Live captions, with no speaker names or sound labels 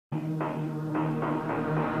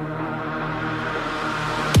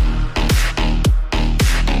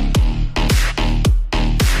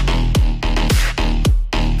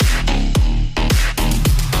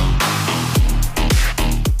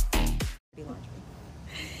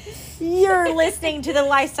You're listening to the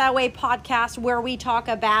Lifestyle Way podcast, where we talk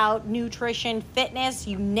about nutrition, fitness,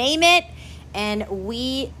 you name it, and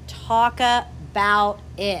we talk about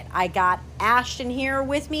it. I got Ashton here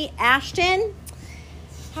with me. Ashton,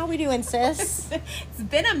 how we doing, sis? It's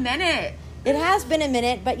been a minute. It has been a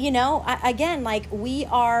minute, but again, we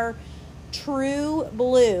are true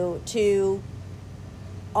blue to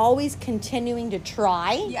always continuing to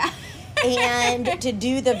try. Yeah. And to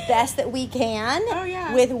do the best that we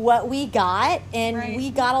can with what we got. And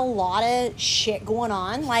we got a lot of shit going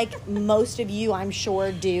on, like most of you, I'm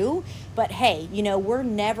sure, do. But hey, we're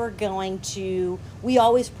never going to, we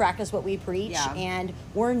always practice what we preach, and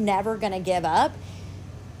we're never going to give up,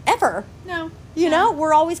 ever. No.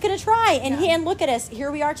 We're always going to try. And look at us.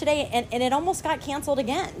 Here we are today. And it almost got canceled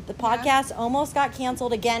again. The podcast almost got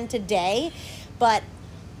canceled again today. But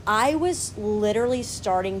I was literally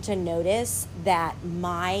starting to notice that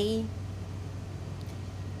how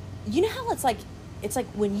it's like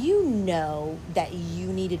when you know that you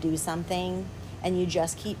need to do something and you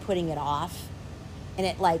just keep putting it off,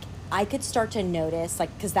 and I could start to notice,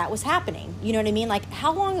 because that was happening. You know what I mean?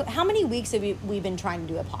 How many weeks have we been trying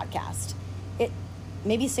to do a podcast?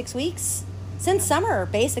 Maybe 6 weeks? Since summer,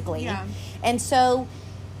 basically. Yeah. And so,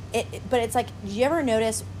 but it's like, do you ever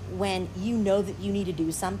notice when you know that you need to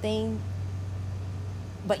do something,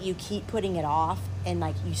 but you keep putting it off, and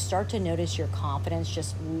you start to notice your confidence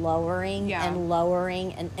just lowering and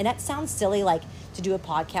lowering, and that sounds silly, to do a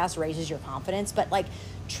podcast raises your confidence, but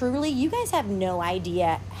truly, you guys have no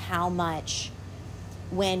idea how much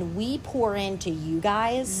when we pour into you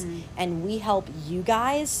guys and we help you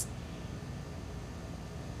guys,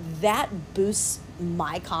 that boosts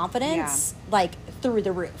my confidence through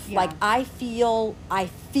the roof. I feel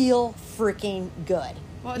freaking good.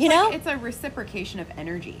 Well, it's a reciprocation of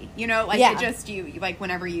energy. It just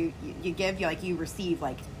whenever you give, you receive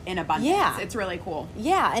in abundance. Yeah. It's really cool.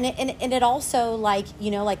 Yeah, and it also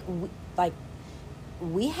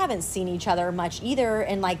we haven't seen each other much either,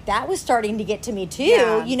 and that was starting to get to me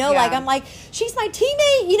too. I'm she's my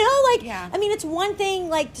teammate. I mean, it's one thing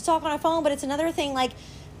to talk on a phone, but it's another thing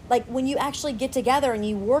when you actually get together and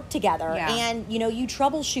you work together and you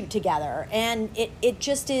troubleshoot together, and it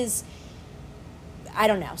just is, I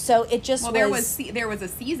don't know. So it just there was a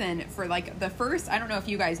season for the first, I don't know if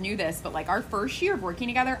you guys knew this, but our first year of working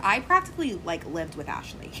together, I practically lived with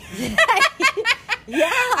Ashley. Yeah.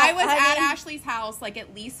 I was at Ashley's house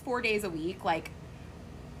at least 4 days a week,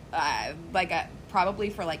 probably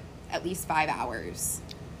for at least 5 hours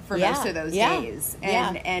for most of those days.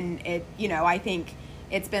 And it, I think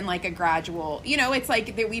it's been a gradual, it's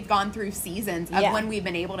that we've gone through seasons of when we've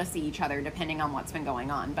been able to see each other depending on what's been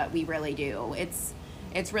going on, but we really do.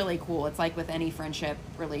 It's really cool. It's with any friendship,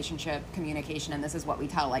 relationship, communication, and this is what we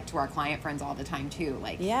tell to our client friends all the time too.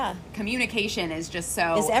 Communication is just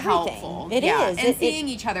so helpful. It is. And seeing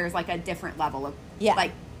each other is a different level of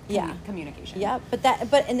communication. Yeah, but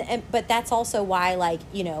that's also why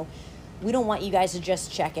we don't want you guys to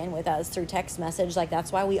just check in with us through text message.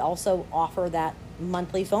 That's why we also offer that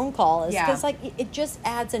monthly phone call, is because it just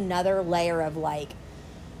adds another layer of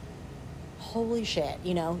holy shit,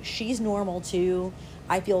 she's normal too.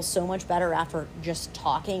 I feel so much better after just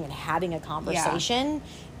talking and having a conversation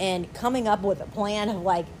and coming up with a plan of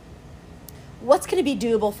what's going to be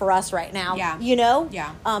doable for us right now.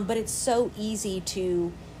 But it's so easy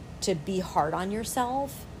to be hard on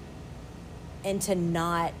yourself and to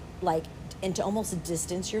not and to almost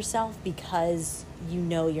distance yourself because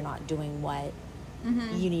you're not doing what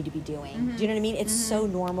you need to be doing. Do you know what I mean? It's so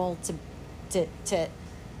normal to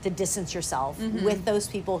distance yourself with those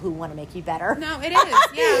people who want to make you better. No, it is.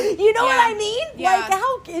 Yeah. You know what I mean? Yeah.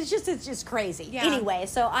 It's just crazy. Yeah. Anyway,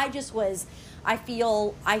 so I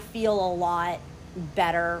feel a lot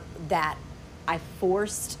better that I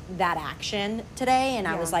forced that action today, and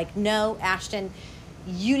I was no, Ashton,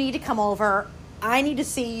 you need to come over. I need to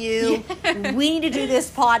see you. We need to do this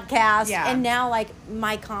podcast. Yeah. And now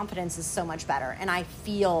my confidence is so much better, and I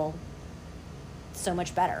feel so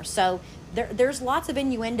much better. So there's lots of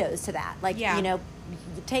innuendos to that.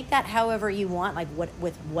 Take that however you want,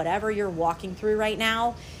 with whatever you're walking through right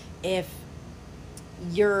now. If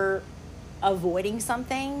you're avoiding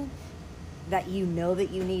something that you know that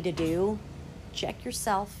you need to do, check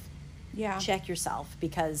yourself. Yeah. Check yourself,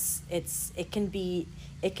 because it can be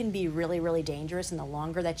really, really dangerous, and the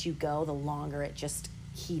longer that you go, the longer it just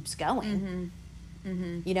keeps going.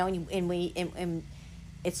 And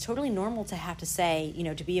it's totally normal to have to say,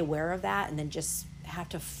 to be aware of that, and then just have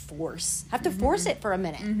to force it for a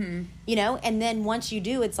minute, and then once you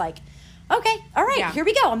do, it's okay, all right, here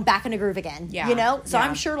we go. I'm back in a groove again, so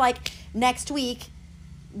I'm sure next week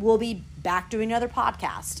we'll be back doing another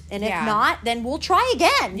podcast. And if not, then we'll try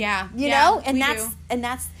again. Yeah. You know? And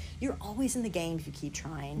that's you're always in the game if you keep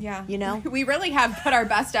trying. Yeah. You know? We really have put our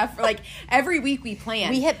best effort. Like, every week we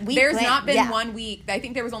plan. There's not been 1 week. I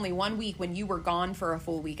think there was only 1 week when you were gone for a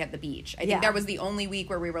full week at the beach. I think that was the only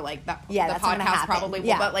week where we were like, the podcast probably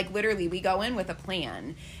will. But, like, literally, we go in with a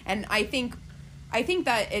plan. And I think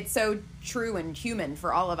that it's so true and human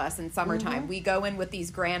for all of us in summertime. We go in with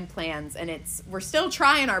these grand plans, and we're still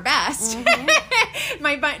trying our best.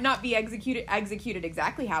 Might not be executed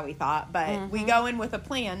exactly how we thought, but we go in with a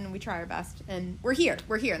plan and we try our best, and we're here,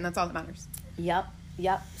 and that's all that matters. Yep.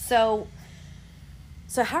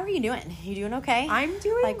 So how are you doing? You doing okay? I'm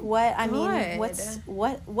doing like what? I good. mean,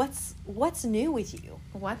 what's new with you?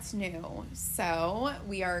 What's new? So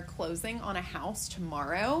we are closing on a house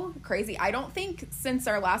tomorrow. Crazy. I don't think since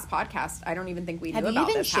our last podcast, I don't even think we knew about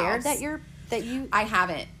this house. Have you even shared that you? I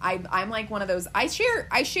haven't. I'm like one of those. I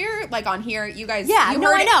share like on here. You guys. Yeah. You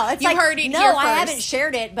no, I know. You heard it here first. I haven't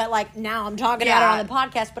shared it, but like now I'm talking about it on the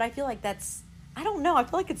podcast. But I feel like that's. I don't know. I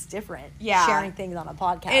feel like it's different. Sharing things on a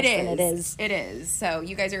podcast. It is. It is. So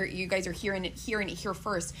you guys are hearing it here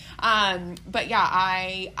first. But yeah,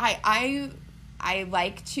 I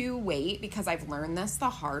like to wait because I've learned this the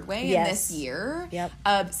hard way in this year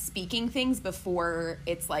of speaking things before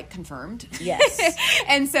it's like confirmed. Yes.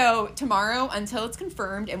 And so tomorrow, until it's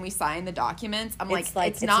confirmed and we sign the documents, I'm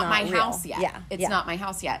it's not my house yet. Yeah. It's not my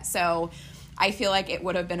house yet. So I feel like it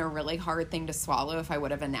would have been a really hard thing to swallow if I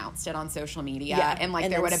would have announced it on social media and like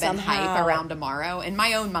there would have been hype around tomorrow. In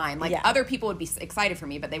my own mind, like other people would be excited for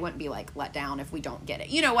me, but they wouldn't be like let down if we don't get it,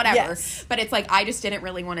 you know, whatever. Yes. But it's like, I just didn't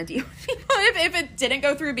really want to deal with people if it didn't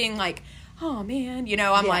go through, being like, oh man, you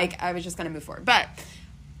know, I'm like, I was just going to move forward. But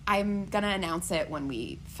I'm going to announce it when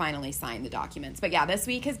we finally sign the documents. But yeah, this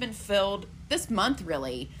week has been filled, this month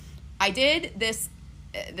really,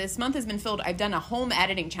 this month has been filled. I've done a home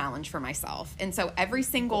editing challenge for myself. And so every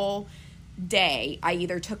single day, I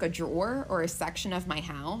either took a drawer or a section of my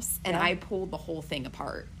house and I pulled the whole thing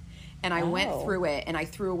apart. And I went through it and I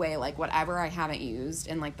threw away like whatever I haven't used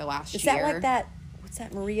in like the last year. Is that like that? What's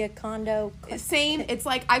that, Maria Kondo? Same. It's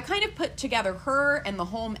like I kind of put together her and the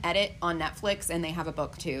Home Edit on Netflix, and they have a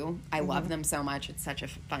book too. I love them so much. It's such a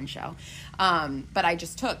fun show. But I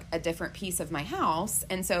just took a different piece of my house,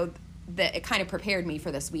 and so that it kind of prepared me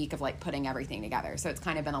for this week of like putting everything together. So it's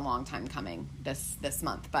kind of been a long time coming this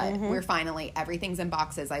month, but we're finally, everything's in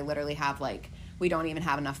boxes. I literally have like, we don't even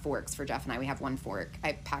have enough forks for Jeff and I. We have one fork.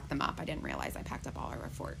 I packed them up. I didn't realize I packed up all our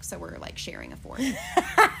forks. So we're like sharing a fork.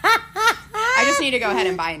 I just need to go ahead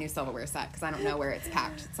and buy a new silverware set because I don't know where it's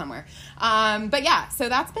packed somewhere. But yeah, so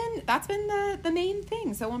that's been the main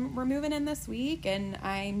thing. So we're moving in this week, and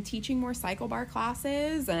I'm teaching more cycle bar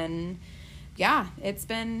classes, and yeah, it's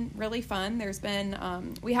been really fun. There's been,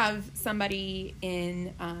 we have somebody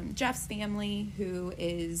in Jeff's family who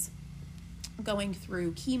is going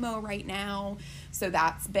through chemo right now. So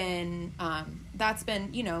that's been,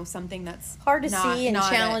 you know, something that's hard to see and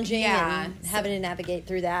challenging and having to navigate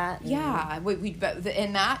through that. Yeah.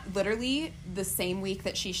 In that, literally the same week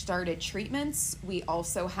that she started treatments, we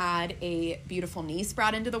also had a beautiful niece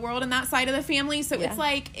brought into the world in that side of the family. So it's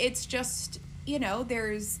like, it's just, you know,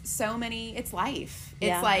 there's so many, it's life.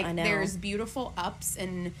 It's like, there's beautiful ups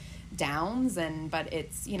and downs, but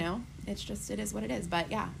it's, you know, it's just, it is what it is.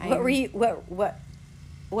 But yeah. What were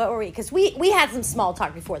we, because we had some small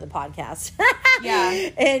talk before the podcast. Yeah.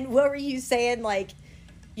 And what were you saying? Like,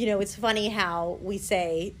 you know, it's funny how we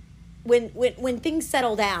say when things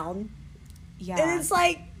settle down. Yeah. And it's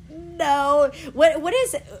like, no, what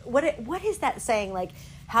is that saying? Like,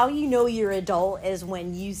 how you know you're adult is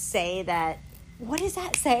when you say that. What is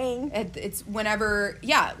that saying? It's whenever,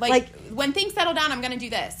 like when things settle down, I'm going to do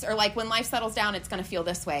this. Or like when life settles down, it's going to feel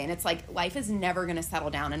this way. And it's like life is never going to settle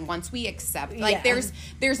down. And once we accept, like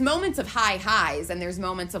there's moments of high highs and there's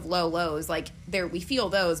moments of low lows. Like we feel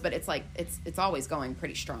those, but it's like it's always going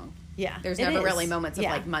pretty strong. Yeah, there's never really moments of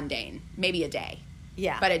like mundane, maybe a day.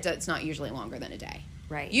 Yeah, but it's not usually longer than a day.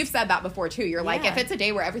 Right. You've said that before too. You're like, if it's a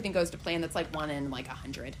day where everything goes to plan, that's like 1 in like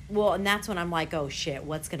 100. Well, and that's when I'm like, oh shit,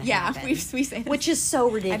 what's gonna happen? Yeah, we say this. Which is so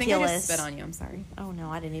ridiculous. I think I just spit on you. I'm sorry. Oh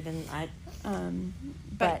no, I didn't even.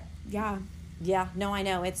 But yeah. Yeah. No, I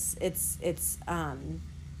know. It's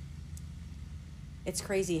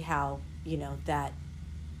crazy how, you know, that.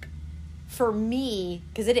 For me,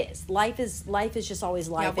 because it is life is just always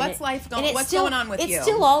life. Yeah, what's going on with you? It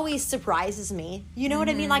still always surprises me. You know what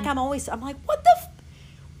I mean? Like I'm like, what the.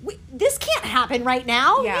 This can't happen right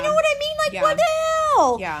now. Yeah. You know what I mean? Like, what the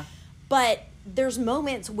hell? Yeah. But there's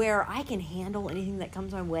moments where I can handle anything that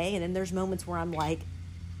comes my way, and then there's moments where I'm like,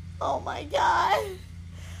 oh my God.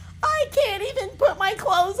 I can't even put my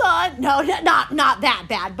clothes on. No, not that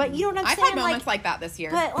bad, but you know what I'm saying? I've had moments like that this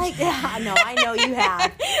year. But like, yeah, no, I know you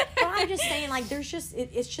have. But I'm just saying, like, there's just,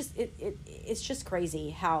 it's just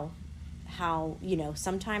crazy how, you know,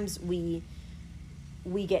 sometimes we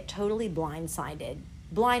get totally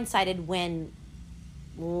blindsided when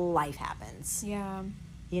life happens. Yeah.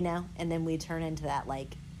 You know, and then we turn into that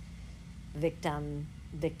like victim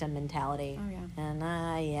mentality. Oh yeah. And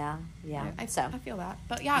yeah. I feel that.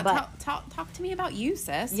 But yeah, talk to me about you,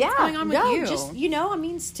 sis. Yeah. What's going on with you? Just, you know, I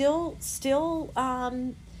mean, still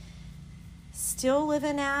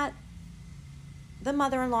living at the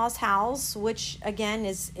mother-in-law's house, which again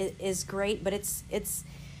is great, but it's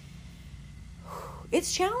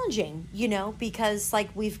challenging, you know, because like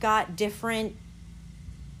we've got different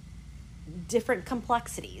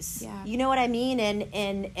complexities. Yeah. You know what I mean?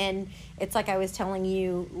 And it's like I was telling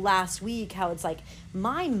you last week how it's like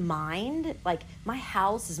my mind, like my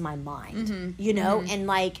house is my mind, mm-hmm. you know? Mm-hmm. And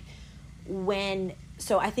like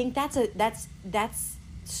so I think that's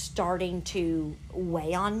starting to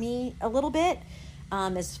weigh on me a little bit,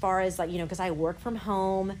 as far as like, you know, cause I work from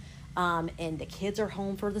home, and the kids are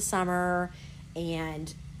home for the summer,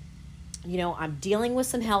 and you know, I'm dealing with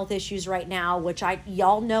some health issues right now, which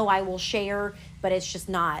y'all know I will share, but it's just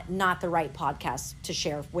not the right podcast to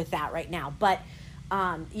share with that right now. But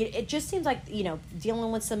it just seems like, you know,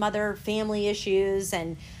 dealing with some other family issues,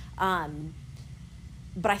 and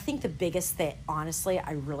but I think the biggest thing, honestly,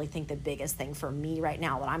 I really think the biggest thing for me right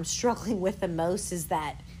now that I'm struggling with the most is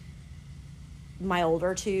that my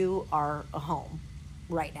older two are home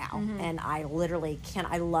right now. Mm-hmm. And I literally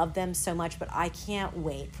I love them so much, but I can't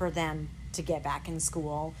wait for them to get back in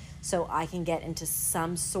school so I can get into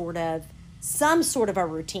some sort of a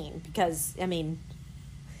routine, because I mean,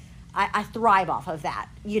 I thrive off of that,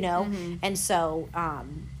 you know? Mm-hmm. And so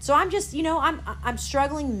I'm just, you know, I'm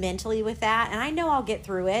struggling mentally with that, and I know I'll get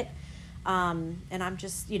through it. And I'm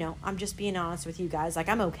just, you know, I'm just being honest with you guys. Like,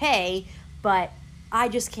 I'm okay, but I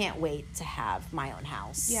just can't wait to have my own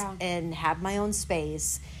house, and have my own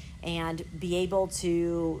space, and be able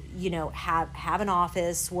to, you know, have an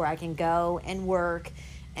office where I can go and work,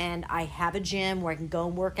 and I have a gym where I can go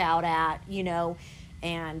and work out at, you know,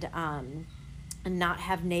 and not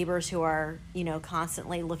have neighbors who are, you know,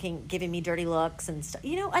 constantly giving me dirty looks and stuff.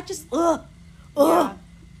 You know, I just yeah.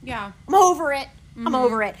 I'm over it. Mm-hmm. I'm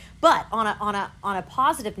over it. But on a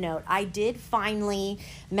positive note, I did finally,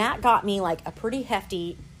 Matt got me like a pretty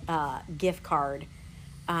hefty gift card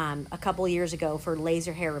a couple of years ago for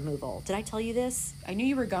laser hair removal. Did I tell you this? I knew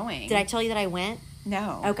you were going. Did I tell you that I went?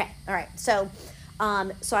 No. Okay. All right. So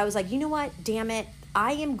I was like, you know what? Damn it.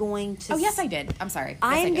 I am going to... Oh, yes, I did. I'm sorry. Yes,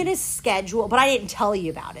 I am going to schedule... But I didn't tell you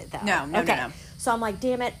about it, though. No. So I'm like,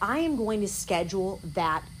 damn it, I am going to schedule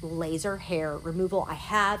that laser hair removal. I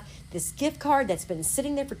have this gift card that's been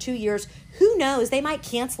sitting there for 2 years. Who knows? They might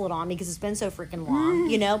cancel it on me because it's been so freaking long,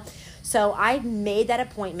 you know? So I made that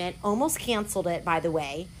appointment, almost canceled it, by the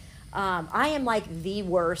way. I am like the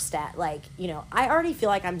worst at, like, you know, I already feel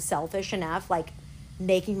like I'm selfish enough, like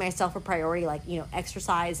making myself a priority, like, you know,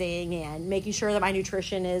 exercising and making sure that my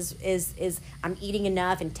nutrition is I'm eating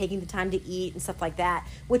enough and taking the time to eat and stuff like that,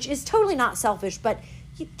 which is totally not selfish, but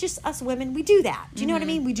just us women, we do that. Do you know what I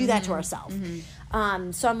mean? We do that to ourselves.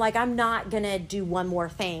 So I'm like, I'm not going to do one more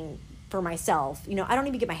thing for myself. You know, I don't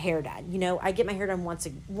even get my hair done. You know, I get my hair done once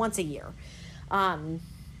a year. And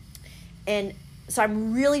so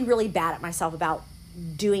I'm really, really bad at myself about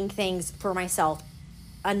doing things for myself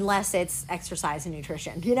unless it's exercise and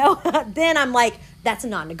nutrition, you know? Then I'm like, that's a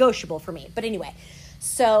non-negotiable for me. But anyway,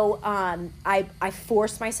 so I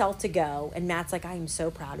forced myself to go, and Matt's like, I am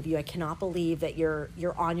so proud of you. I cannot believe that you're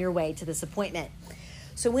on your way to this appointment.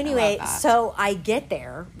 So anyway, so I get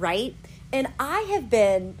there, right? And I have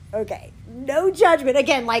been, okay, no judgment.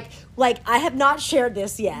 Again, like I have not shared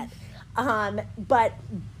this yet. But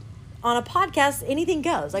on a podcast, anything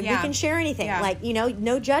goes. Like, we can share anything. Yeah. Like, you know,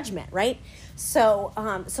 no judgment, right? So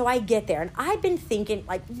I get there, and I've been thinking,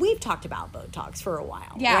 like, we've talked about Botox for a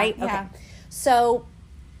while, right? Okay. Yeah. So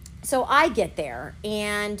I get there,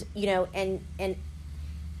 and, you know, and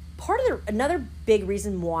part of another big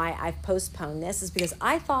reason why I've postponed this is because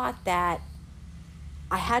I thought that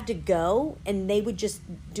I had to go and they would just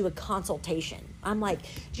do a consultation. I'm like,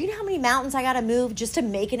 do you know how many mountains I got to move just to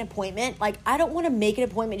make an appointment? Like, I don't want to make an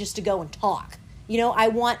appointment just to go and talk. You know, I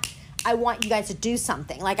want you guys to do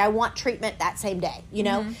something. Like, I want treatment that same day, you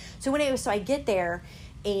know? So anyway, so I get there,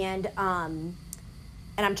 and I'm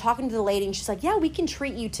talking to the lady, and she's like, yeah, we can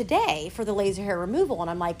treat you today for the laser hair removal.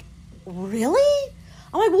 And I'm like, really?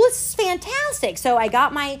 I'm like, well, this is fantastic. So I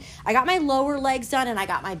got my lower legs done, and I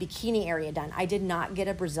got my bikini area done. I did not get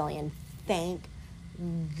a Brazilian. Thank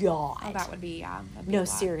God. Oh, that would be, no,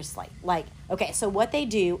 seriously. Like, okay, so what they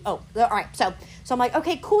do, all right, so I'm like,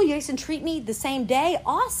 okay, cool, you guys can treat me the same day,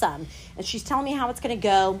 awesome. And she's telling me how it's going to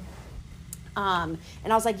go. And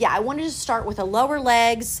I was like, yeah, I wanted to start with the lower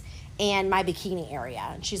legs and my bikini area.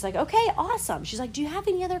 And she's like, okay, awesome. She's like, do you have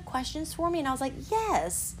any other questions for me? And I was like,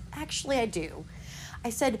 yes, actually I do. I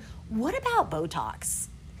said, what about Botox?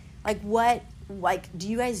 Do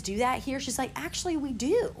you guys do that here? She's like, actually, we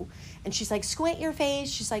do. And she's like, squint your face.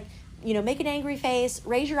 She's like, make an angry face,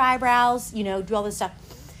 raise your eyebrows, do all this stuff.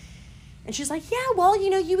 And she's like, yeah, well,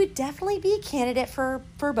 you would definitely be a candidate for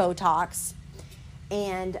Botox.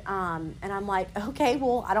 And I'm like, okay,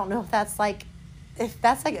 well, I don't know if that's like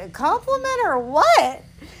a compliment or what.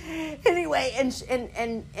 Anyway,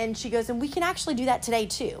 and she goes, and we can actually do that today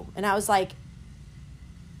too. And I was like,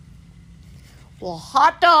 well,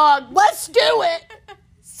 hot dog, let's do it.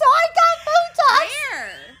 So I got Botox.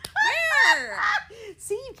 Where?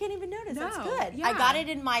 See, you can't even notice. No, That's good. yeah. I got it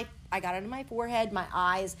in my forehead, my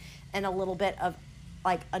eyes, and a little bit of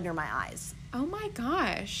like under my eyes. Oh my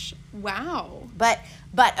gosh. Wow. But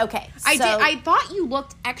okay. I thought you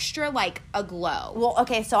looked extra like a glow. Well,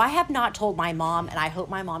 okay, so I have not told my mom, and I hope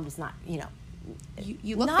my mom does not, You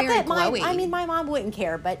look not very that glowy. my mom wouldn't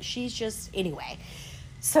care, but she's just, anyway.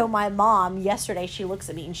 So my mom, yesterday, she looks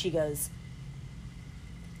at me and she goes,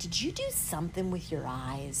 did you do something with your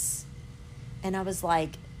eyes? And I was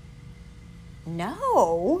like,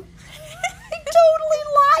 no. I totally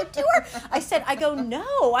lied to her. I go,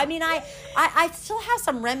 no. I mean, I still have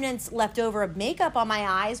some remnants left over of makeup on my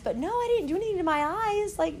eyes, but no, I didn't do anything to my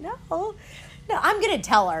eyes. Like, no, I'm going to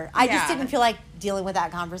tell her. I just didn't feel like dealing with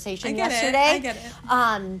that conversation yesterday. I get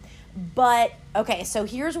it. But okay, so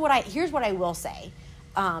here's what I will say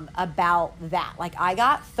about that. Like, I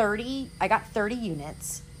got 30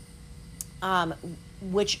 units,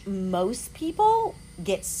 which most people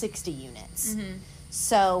get 60 units. Mm-hmm.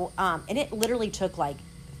 So, and it literally took like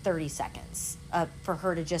 30 seconds for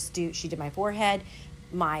her to just she did my forehead,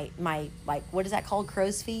 my like, what is that called?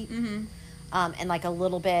 Crow's feet. Mm-hmm. And like a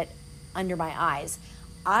little bit under my eyes.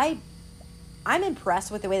 I'm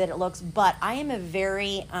impressed with the way that it looks, but I am a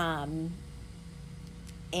very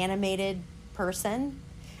animated person.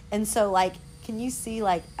 And so, like, can you see,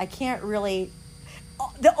 like, I can't really,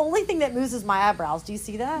 the only thing that moves is my eyebrows. Do you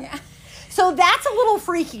see that? Yeah. So that's a little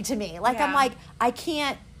freaky to me. Like, yeah. I'm like, I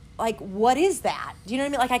can't, like, what is that? Do you know what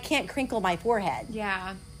I mean? Like, I can't crinkle my forehead.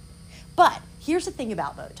 Yeah. But here's the thing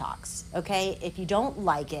about Botox, okay? If you don't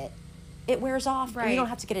like it, it wears off, right. and you don't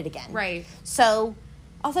have to get it again. Right. So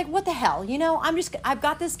I was like, what the hell? I've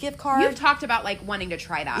got this gift card. You've talked about, like, wanting to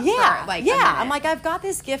try that. Yeah. For, like, I'm like, I've got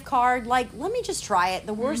this gift card. Like, let me just try it.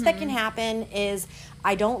 The worst that can happen is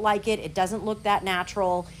I don't like it. It doesn't look that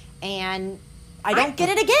natural. And I don't get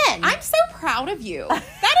it again. I'm so proud of you.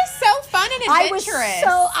 That is so fun and adventurous.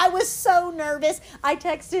 I was so nervous. I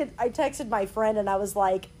texted my friend and I was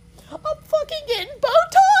like, I'm fucking getting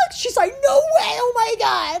Botox. She's like, no way. Oh my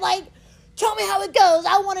God. Like, tell me how it goes.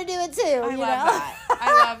 I want to do it too. I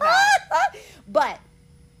love that. But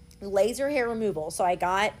laser hair removal. So I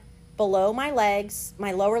got below my legs,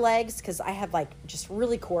 my lower legs, because I have like just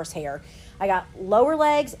really coarse hair. I got lower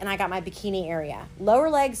legs and I got my bikini area. Lower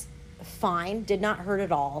legs, fine, did not hurt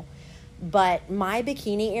at all. But my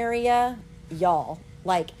bikini area, y'all,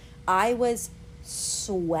 like, I was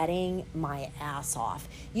sweating my ass off.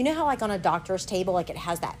 You know how, like, on a doctor's table, like, it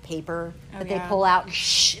has that paper that they pull out,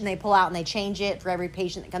 and they pull out and they change it for every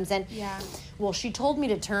patient that comes in? Yeah. Well, she told me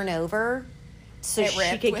to turn over so it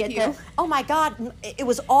she could get you. oh my God, it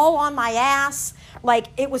was all on my ass. Like,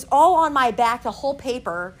 it was all on my back, the whole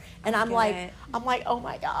paper. And I'm like, oh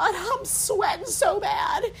my God, I'm sweating so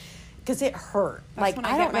bad. Because it hurt. That's like,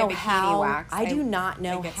 I don't know how. Wax. I do not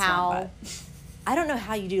know how. Some, I don't know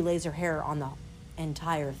how you do laser hair on the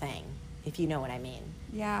entire thing, if you know what I mean.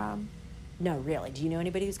 Yeah. No, really. Do you know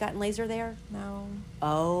anybody who's gotten laser there? No.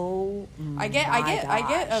 Oh, I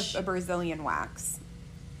get a Brazilian wax,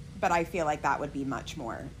 but I feel like that would be much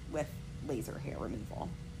more with laser hair removal.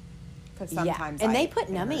 Because sometimes and they put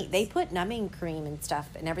numbing cream and stuff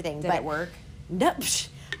and everything. Did it work? No,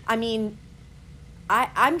 I mean,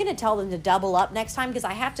 I'm going to tell them to double up next time because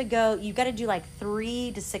I have to go. You've got to do like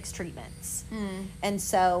 3 to 6 treatments. And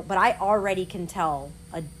so, but I already can tell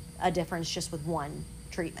a difference just with one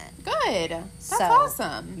treatment. Good. That's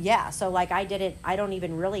awesome. Yeah. So, like, I did it. I don't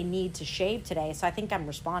even really need to shave today. So I think I'm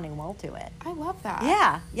responding well to it. I love that.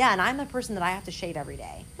 Yeah. Yeah. And I'm a person that I have to shave every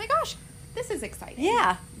day. My gosh. This is exciting.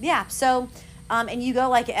 Yeah. Yeah. So, and you go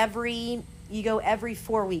like every you go every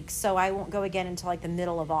 4 weeks. So I won't go again until like the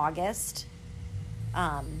middle of August.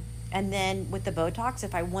 And then with the Botox,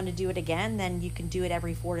 if I want to do it again, then you can do it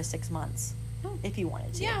every 4 to 6 months if you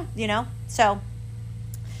wanted to. Yeah. You know? So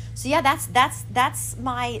yeah, that's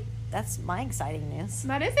my exciting news.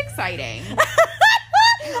 That is exciting.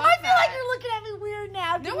 I feel like you're looking at me weird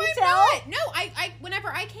now. Can you tell? Not. No, I whenever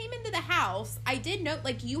I came into the house, I did note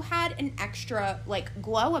like you had an extra like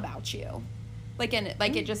glow about you. Like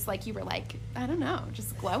it just like you were like, I don't know,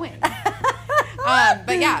 just glowing.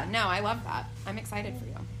 But yeah, no, I love that. I'm excited for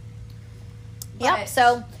you. Yep.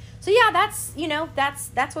 So yeah, that's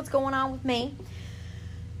that's what's going on with me.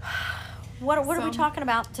 What are we talking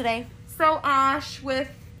about today? So Ash, with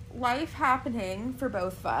life happening for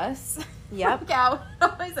both of us. Yep.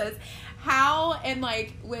 How and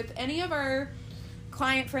like with any of our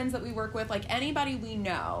client friends that we work with, like anybody we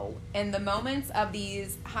know, in the moments of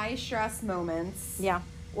these high stress moments, yeah,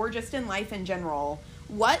 or just in life in general,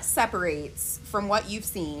 what separates from what you've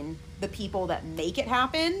seen the people that make it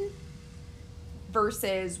happen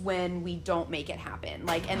versus when we don't make it happen?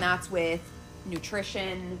 Like, and that's with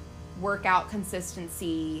nutrition, workout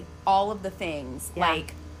consistency, all of the things. Yeah.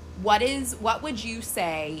 Like, what would you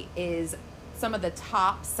say is some of the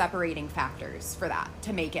top separating factors for that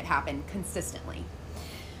to make it happen consistently?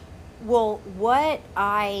 Well, what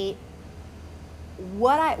I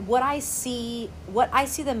see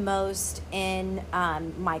the most in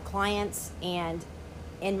my clients and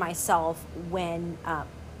in myself when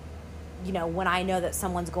when I know that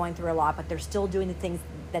someone's going through a lot, but they're still doing the things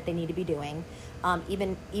that they need to be doing,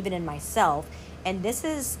 even in myself. And this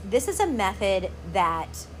is a method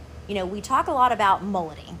that, we talk a lot about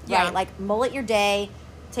mulleting, yeah. right? Like mullet your day,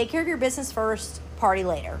 take care of your business first, party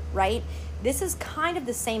later, right? This is kind of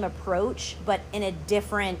the same approach, but in a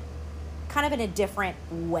different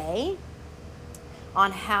way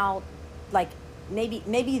on how, like,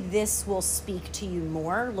 maybe this will speak to you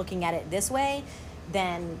more looking at it this way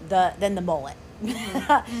than the mullet.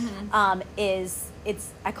 Mm-hmm.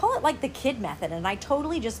 I call it like the kid method, and I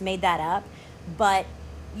totally just made that up, but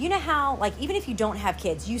you know how, like, even if you don't have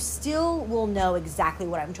kids, you still will know exactly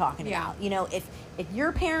what I'm talking yeah. about. If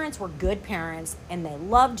your parents were good parents and they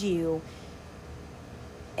loved you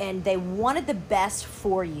and they wanted the best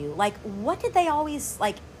for you, like, what did they always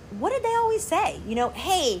say?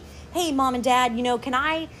 Hey, mom and dad, can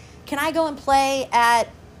I go and play at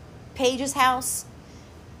Paige's house?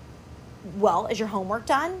 Well, is your homework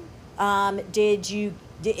done?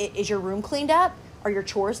 Is your room cleaned up? Are your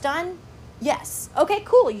chores done? Yes. Okay,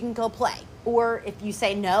 cool. You can go play. Or if you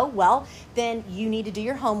say no, well, then you need to do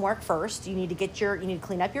your homework first. You need to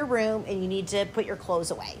clean up your room, and you need to put your clothes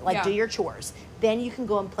away. Like, do your chores. Then you can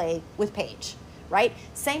go and play with Paige, right?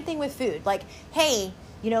 Same thing with food. Like, hey,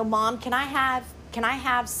 mom, can I have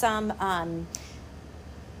some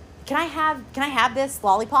can I have this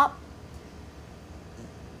lollipop?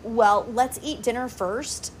 Well, let's eat dinner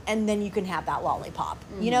first, and then you can have that lollipop.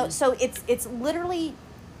 Mm-hmm. So it's literally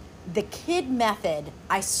the kid method.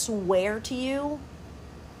 I swear to you,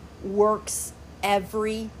 works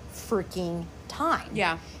every freaking time.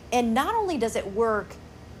 Yeah. And not only does it work,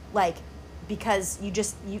 like, because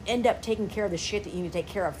you end up taking care of the shit that you need to take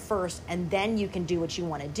care of first, and then you can do what you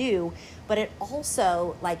want to do, but it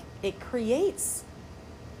also, like, it creates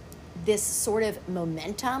this sort of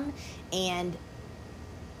momentum and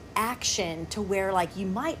action to where, like, you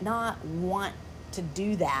might not want to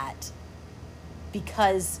do that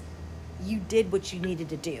because you did what you needed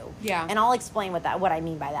to do. Yeah. And I'll explain what I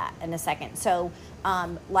mean by that in a second. So,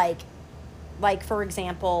 like for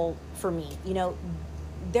example, for me,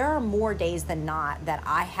 there are more days than not that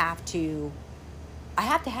I have to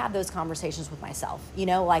have those conversations with myself.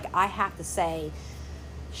 Like, I have to say,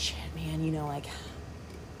 shit, man,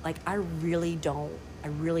 like I really don't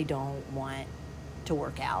want to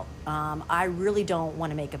work out. I really don't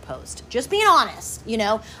want to make a post. Just being honest,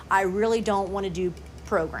 I really don't want to do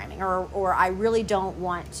programming, or I really don't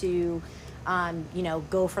want to,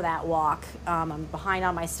 go for that walk. I'm behind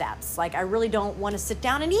on my steps. Like, I really don't want to sit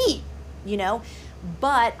down and eat,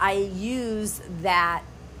 but I use that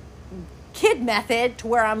kid method to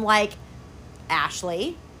where I'm like,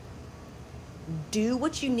 Ashley, do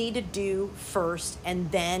what you need to do first,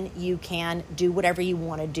 and then you can do whatever you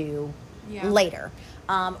want to do later.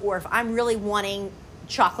 Or if I'm really wanting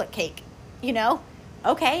chocolate cake,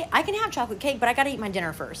 okay, I can have chocolate cake, but I got to eat my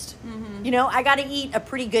dinner first. Mm-hmm. I got to eat a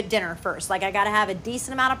pretty good dinner first. Like, I got to have a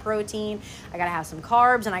decent amount of protein. I got to have some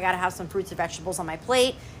carbs, and I got to have some fruits and vegetables on my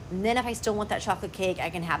plate. And then if I still want that chocolate cake, I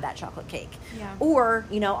can have that chocolate cake. Yeah. Or,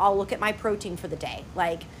 I'll look at my protein for the day.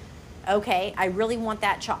 Like, okay, I really want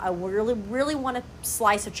that, I really want a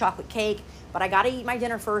slice of chocolate cake, but I got to eat my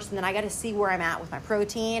dinner first, and then I got to see where I'm at with my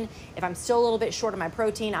protein. If I'm still a little bit short of my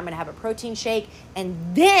protein, I'm going to have a protein shake, and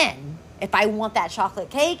then if I want that chocolate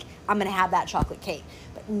cake, I'm going to have that chocolate cake.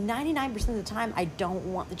 But 99% of the time, I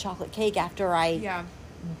don't want the chocolate cake after I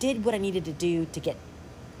did what I needed to do to get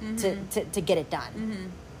to get it done. Mm-hmm.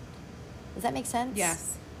 Does that make sense?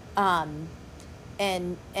 Yes. And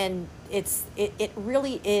it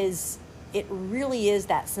really is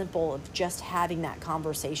that simple of just having that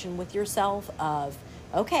conversation with yourself of,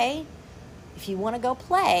 okay, if you want to go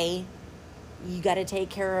play, you got to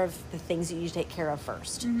take care of the things that you take care of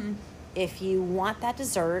first. Mm-hmm. If you want that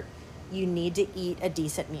dessert, you need to eat a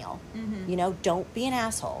decent meal. Mm-hmm. You know, don't be an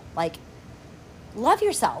asshole. Like, love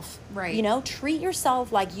yourself. Right. You know, treat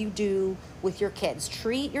yourself like you do with your kids.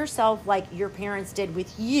 Treat yourself like your parents did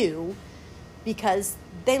with you, because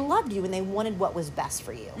they loved you and they wanted what was best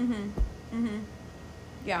for you. Mm-hmm. Mm-hmm.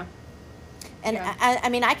 Yeah. And I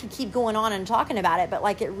mean, I could keep going on and talking about it, but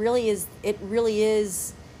like, it really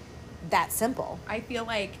is that simple. I feel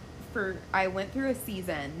like I went through a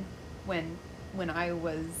season when I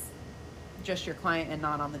was just your client and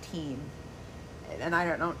not on the team. And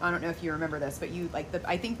I don't know if you remember this, but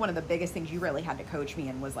I think one of the biggest things you really had to coach me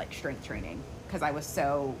in was like strength training, because I was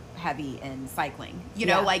so heavy in cycling. You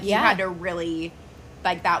know, like you had to really,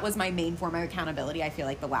 like, that was my main form of accountability. I feel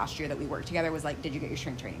like the last year that we worked together was like, did you get your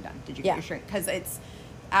strength training done? Did you get your strength? Because it's,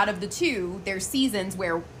 out of the two, there's seasons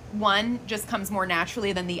where one just comes more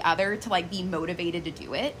naturally than the other to like be motivated to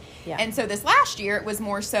do it. Yeah. And so this last year, it was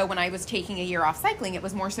more so when I was taking a year off cycling, it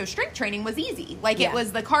was more so strength training was easy. Like it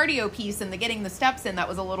was the cardio piece and the getting the steps in that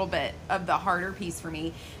was a little bit of the harder piece for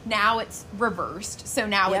me. Now it's reversed. So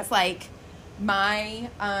now it's like my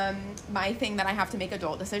thing that I have to make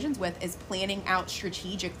adult decisions with is planning out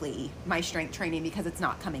strategically my strength training, because it's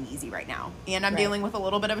not coming easy right now. And I'm dealing with a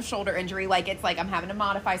little bit of a shoulder injury. Like, it's like I'm having to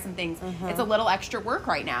modify some things. Mm-hmm. It's a little extra work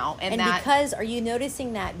right now. And because, are you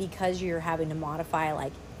noticing that because you're having to modify,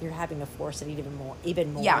 like, you're having to force it even more?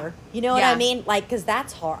 Yeah. You know what I mean? Like, because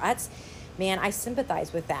that's hard. Man, I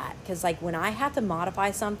sympathize with that. Because, like, when I have to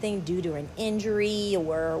modify something due to an injury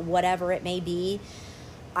or whatever it may be,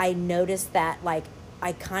 I noticed that, like,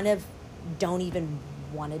 I kind of don't even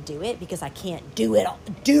want to do it because I can't do it.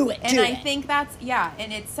 And I think that's,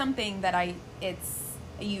 and it's something that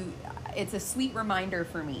it's a sweet reminder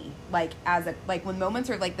for me, like, when moments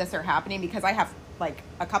are like this are happening, because I have like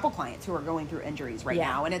a couple clients who are going through injuries right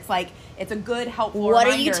now, and it's like, it's a good, helpful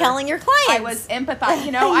reminder. What are you telling your clients? I was empathizing,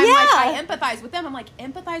 you know, I'm like, I empathize with them. I'm like,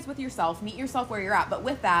 empathize with yourself, meet yourself where you're at. But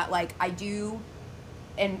with that, like, I do.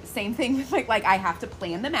 And same thing with like I have to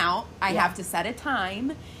plan them out. I have to set a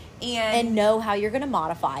time and know how you're going to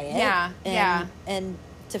modify it. Yeah. And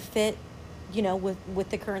to fit, you know, with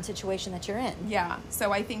the current situation that you're in. Yeah.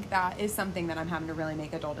 So I think that is something that I'm having to really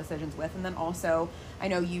make adult decisions with. And then also, I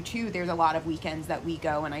know you too, there's a lot of weekends that we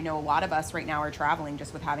go, and I know a lot of us right now are traveling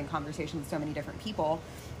just with having conversations with so many different people.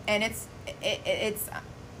 And it's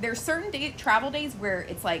there's certain travel days where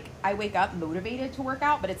it's like I wake up motivated to work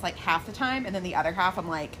out, but it's like half the time, and then the other half I'm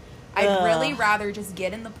like, I'd really rather just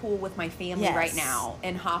get in the pool with my family right now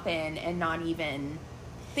and hop in and not even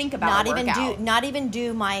think about not even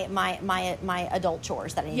do my adult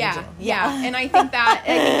chores that I need to do. Yeah. And I think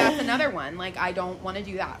that's another one. Like, I don't want to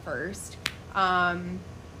do that first.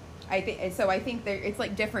 I think it's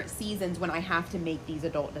like different seasons when I have to make these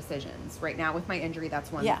adult decisions. Right now with my injury,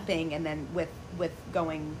 that's one thing. And then with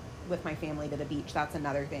going with my family to the beach, that's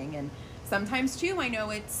another thing. And sometimes too, I know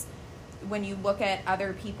it's when you look at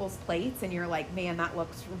other people's plates and you're like, man, that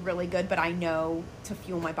looks really good, but I know to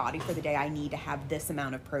fuel my body for the day, I need to have this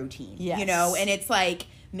amount of protein, you know? And it's like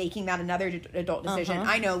making that another adult decision.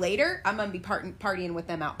 I know later I'm going to be partying with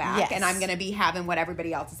them out back and I'm going to be having what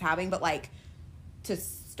everybody else is having, but like to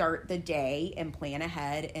start the day and plan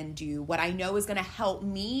ahead and do what I know is going to help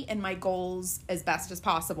me and my goals as best as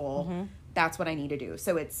possible. Mm-hmm. That's what I need to do.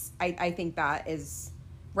 So I think that is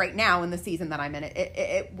right now in the season that I'm in,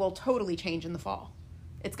 it will totally change in the fall.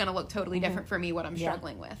 It's going to look totally different for me, what I'm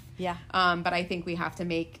struggling with. Yeah. But I think we have to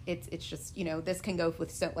make it's just, you know, this can go with,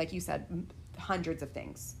 so, like you said, hundreds of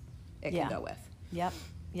things it can go with.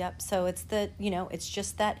 Yep. So it's it's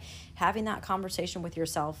just that having that conversation with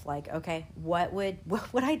yourself, like, okay, what would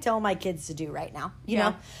I tell my kids to do right now? You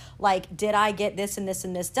know, like, did I get this and this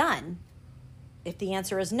and this done? If the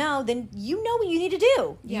answer is no, then you know what you need to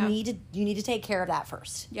do. Yeah. You need to take care of that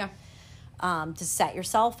first. Yeah. To set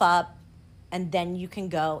yourself up, and then you can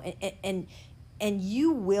go and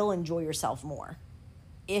you will enjoy yourself more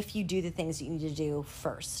if you do the things that you need to do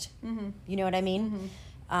first. Mm-hmm. You know what I mean?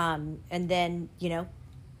 Mm-hmm. And then, you know,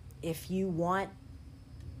 if you want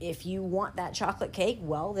that chocolate cake,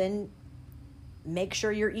 well, then make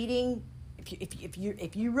sure you're eating.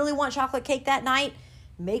 If you really want chocolate cake that night,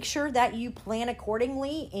 make sure that you plan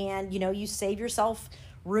accordingly, and you save yourself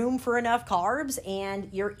room for enough carbs, and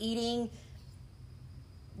you're eating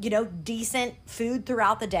decent food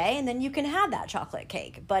throughout the day, and then you can have that chocolate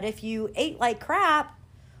cake. But if you ate like crap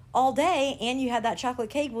all day and you had that chocolate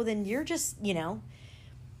cake, well, then you're just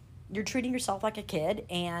you're treating yourself like a kid,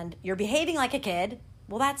 and you're behaving like a kid.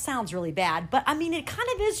 Well, that sounds really bad, but I mean, it kind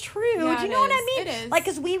of is true. Yeah, do you know what I mean? It is. Like,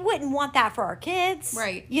 because we wouldn't want that for our kids,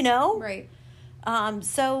 right? Right.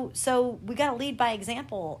 So we got to lead by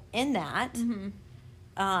example in that. Mm-hmm.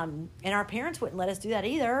 And our parents wouldn't let us do that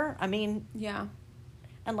either. I mean, yeah.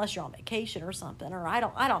 Unless you're on vacation or something, or I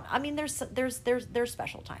don't. I mean, there's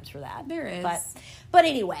special times for that. There is. But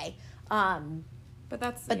anyway. But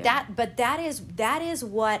that is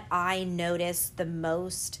what I notice the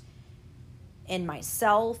most in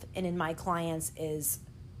myself and in my clients is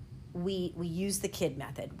we use the kid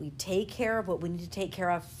method. We take care of what we need to take care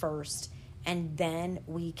of first, and then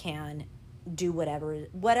we can do whatever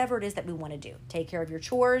it is that we want to do. Take care of your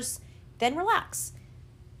chores, then relax.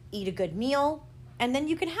 Eat a good meal, and then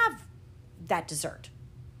you can have that dessert.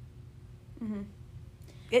 Mm-hmm.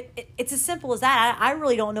 It's as simple as that. I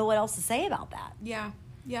really don't know what else to say about that. Yeah.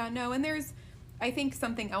 No, and there's, I think,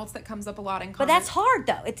 something else that comes up a lot in comments. But that's hard,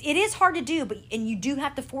 though. It is hard to do, and you do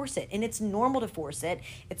have to force it, and it's normal to force it.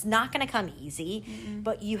 It's not going to come easy,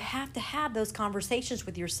 but you have to have those conversations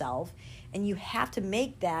with yourself, and you have to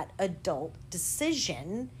make that adult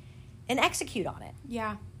decision and execute on it.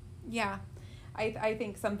 Yeah. I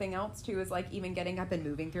think something else too is like even getting up and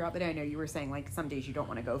moving throughout the day. I know you were saying like some days you don't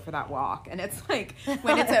want to go for that walk, and it's like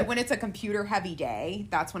when it's a computer heavy day,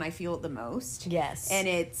 that's when I feel it the most. Yes. And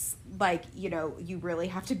it's like, you really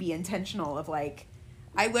have to be intentional of like,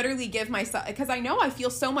 I literally give myself, because I know I feel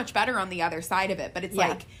so much better on the other side of it, but it's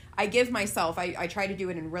like I give myself, I try to do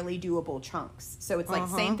it in really doable chunks. So it's like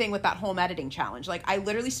same thing with that home editing challenge. Like I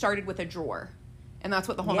literally started with a drawer. And that's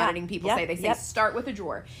what the home editing people say. They say start with a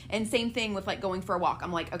drawer. And same thing with like going for a walk.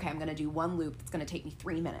 I'm like, okay, I'm going to do one loop that's going to take me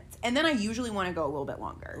 3 minutes. And then I usually want to go a little bit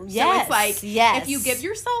longer. Yes. So it's like, if you give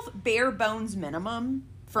yourself bare bones minimum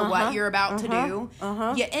for what you're about to do,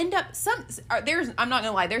 you end up, I'm not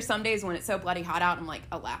going to lie, there's some days when it's so bloody hot out, I'm like,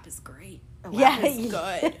 a lap is great. A lap is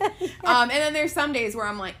good. And then there's some days where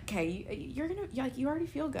I'm like, okay, you're going to, like, you already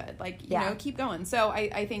feel good. Like, you know, keep going. So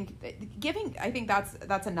I think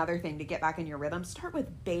that's another thing to get back in your rhythm. Start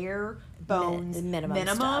with bare bones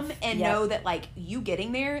minimum and know that like you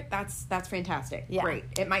getting there, that's fantastic. Yeah. Great.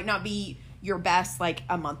 It might not be your best like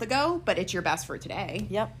a month ago, but it's your best for today.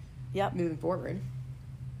 Yep. Moving forward.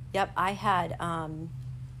 Yep. I had,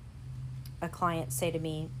 a client say to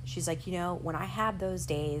me, she's like, when I have those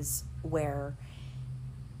days where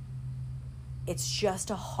it's just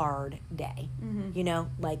a hard day,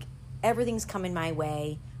 like everything's coming my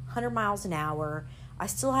way, 100 miles an hour, I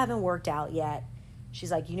still haven't worked out yet. She's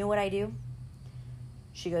like, you know what I do?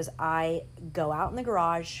 She goes, I go out in the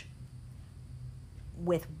garage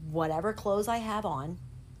with whatever clothes I have on.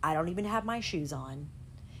 I don't even have my shoes on.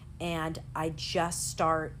 And I just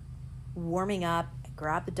start warming up,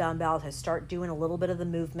 grab the dumbbells, I start doing a little bit of the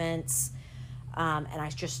movements, and I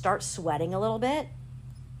just start sweating a little bit.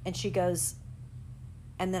 And she goes,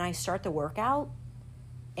 and then I start the workout,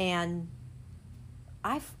 and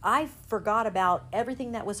I forgot about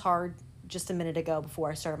everything that was hard just a minute ago before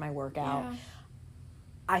I started my workout. Yeah.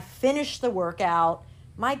 I finished the workout.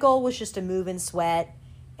 My goal was just to move and sweat.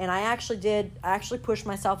 And I actually pushed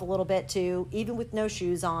myself a little bit too, even with no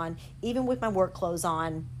shoes on, even with my work clothes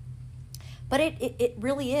on. But it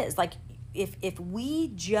really is. Like, if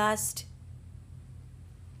we just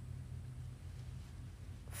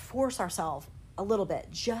force ourselves a little bit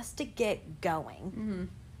just to get going,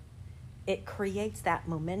 it creates that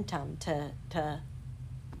momentum to.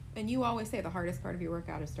 And you always say the hardest part of your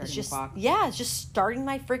workout is starting the clock. Yeah, it's just starting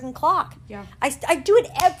my freaking clock. Yeah. I do it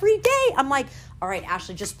every day. I'm like, all right,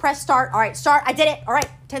 Ashley, just press start. All right, start. I did it. All right,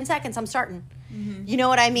 10 seconds. I'm starting. You know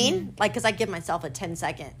what I mean? Like, because I give myself a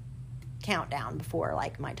 10-second countdown before,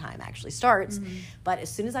 like, my time actually starts. But as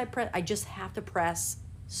soon as I press, I just have to press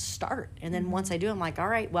start. And then once I do, I'm like, all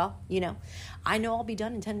right, well, I know I'll be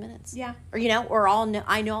done in 10 minutes. Yeah. Or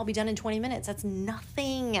I know I'll be done in 20 minutes. That's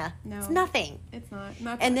nothing. No. It's nothing. It's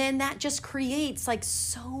not. And then that just creates like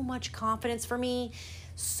so much confidence for me,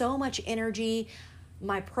 so much energy.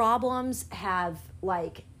 My problems have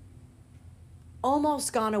like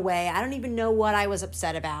almost gone away. I don't even know what I was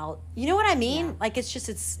upset about. You know what I mean? Yeah. Like it's just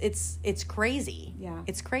it's crazy. Yeah.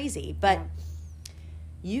 It's crazy. But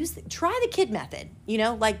try the kid method,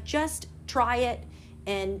 like just try it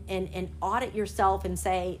and audit yourself and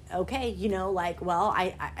say, okay, like, well,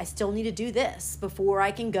 I still need to do this before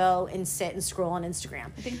I can go and sit and scroll on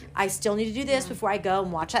Instagram. I still need to do this before I go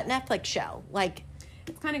and watch that Netflix show. Like,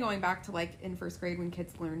 it's kind of going back to like in first grade when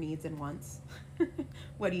kids learn needs and wants.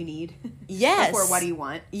 What do you need? Yes. Before what do you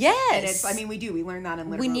want? Yes. And we learn that in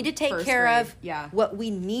literal we need to take care grade. of what we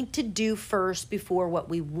need to do first before what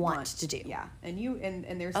we want to do. Yeah.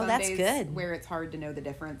 And there's some days good. Where it's hard to know the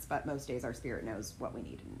difference, but most days our spirit knows what we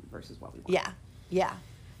need versus what we want. Yeah.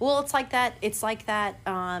 Well, it's like that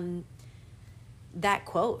that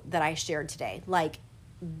quote that I shared today. Like,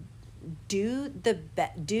 do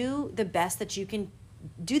the best that you can.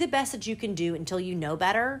 Do the best that you can do until you know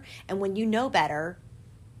better. And when you know better,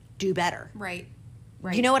 do better. Right.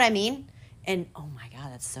 You know what I mean? And, oh my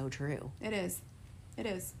God, that's so true. It is.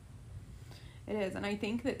 And I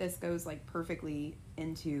think that this goes like perfectly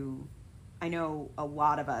into, I know a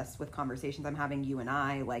lot of us with conversations I'm having, you and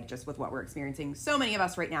I, like just with what we're experiencing, so many of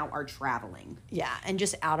us right now are traveling. Yeah. And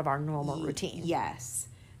just out of our normal routine. Yes.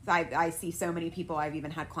 So I see so many people. I've even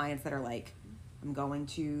had clients that are like, I'm going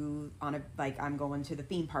to the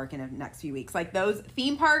theme park in the next few weeks. Like those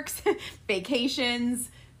theme parks, vacations,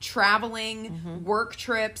 traveling, work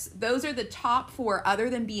trips. Those are the top 4 other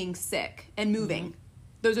than being sick and moving.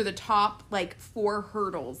 Those are the top like 4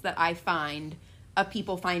 hurdles that I find of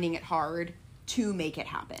people finding it hard to make it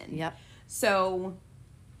happen. Yep. So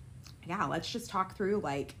yeah, let's just talk through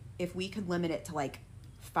like if we could limit it to like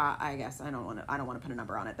 5, I guess I don't want to put a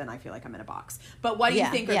number on it. Then I feel like I'm in a box. But what do you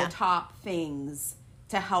think are the top things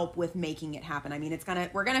to help with making it happen? I mean,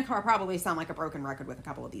 we're gonna probably sound like a broken record with a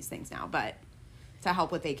couple of these things now, but to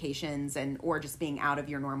help with vacations or just being out of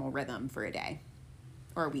your normal rhythm for a day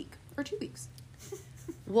or a week or 2 weeks.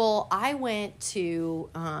 Well, I went to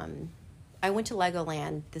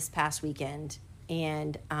Legoland this past weekend,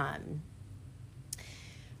 and I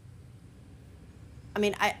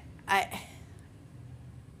mean,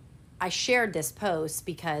 I shared this post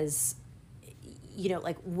because,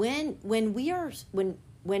 like when we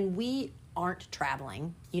aren't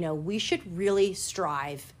traveling, we should really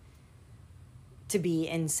strive to be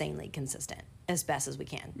insanely consistent as best as we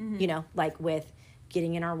can, like with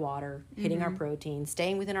getting in our water, hitting our protein,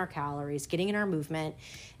 staying within our calories, getting in our movement,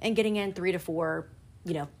 and getting in 3 to 4,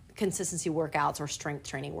 consistency workouts or strength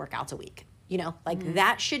training workouts a week.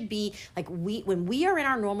 That should be like when we are in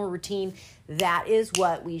our normal routine, that is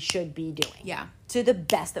what we should be doing. Yeah. To the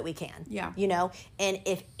best that we can. Yeah. And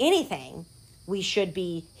if anything, we should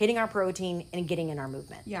be hitting our protein and getting in our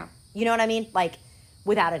movement. Yeah. You know what I mean? Like,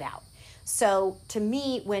 without a doubt. So to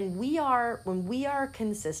me, when we are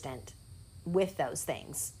consistent with those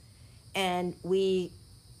things and we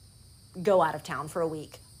go out of town for a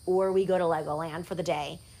week or we go to Legoland for the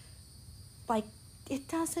day, like, it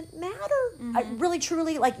doesn't matter. I really,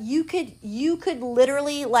 truly, like, you could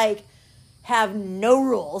literally, like, have no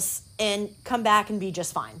rules and come back and be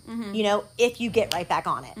just fine, if you get right back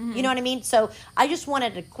on it. You know what I mean? So I just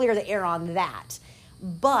wanted to clear the air on that.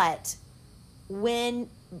 But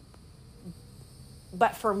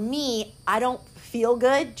for me, I don't feel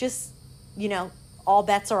good. Just, all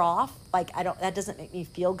bets are off. Like, that doesn't make me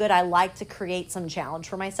feel good. I like to create some challenge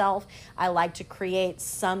for myself. I like to create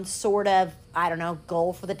some sort of,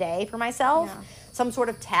 goal for the day for myself. Yeah. Some sort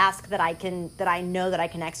of task that I know that I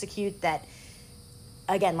can execute that,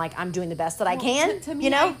 again, like, I'm doing the best that I can. To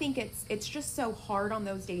me, I think it's just so hard on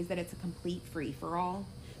those days that it's a complete free for all.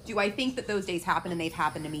 Do I think that those days happen, and they've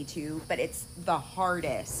happened to me too, but it's the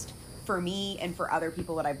hardest for me and for other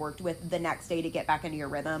people that I've worked with the next day to get back into your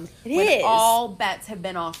rhythm. It is. All bets have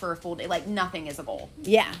been off for a full day. Like, nothing is a goal.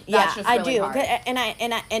 Yeah. That's just really hard. And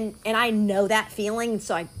I know that feeling.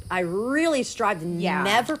 So I really strive to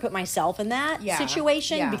never put myself in that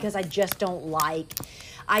situation because I just don't like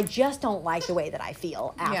the way that I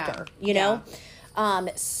feel after, you know?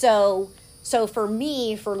 So for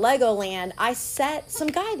me, for Legoland, I set some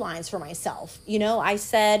guidelines for myself. I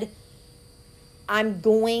said, I'm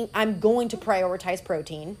going to prioritize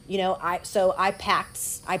protein. I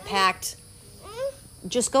packed,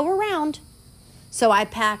 just go around. So I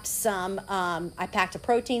packed I packed a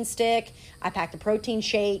protein stick. I packed a protein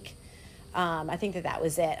shake. I think that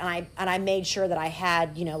was it. And I made sure that I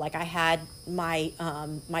had, I had my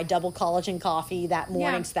double collagen coffee that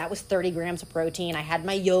morning. Yeah. So that was 30 grams of protein. I had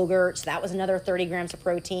my yogurt. So that was another 30 grams of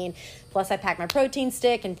protein. Plus I packed my protein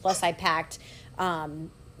stick, and plus I packed,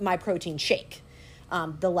 my protein shake.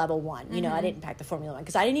 The level 1, I didn't pack the Formula 1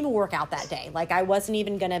 because I didn't even work out that day. Like, I wasn't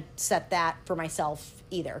even going to set that for myself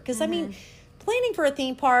either. Because I mean, planning for a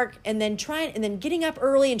theme park and then getting up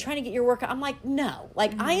early and trying to get your workout. I'm like, no,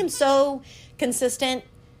 like I am so consistent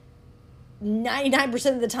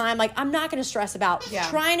 99% of the time. Like I'm not going to stress about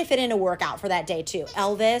trying to fit in a workout for that day too.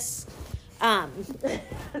 Elvis,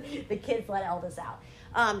 the kids let Elvis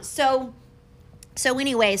out. So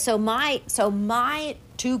anyway, so my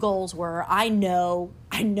 2 goals were, I know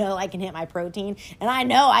I can hit my protein, and I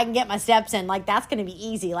know I can get my steps in. Like, that's going to be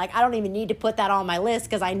easy. Like, I don't even need to put that on my list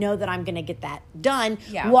because I know that I'm going to get that done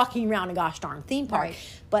walking around a gosh darn theme park. Right.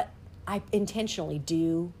 But I intentionally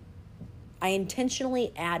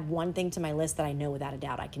add one thing to my list that I know without a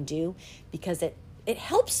doubt I can do, because it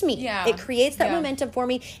helps me. Yeah. It creates that momentum for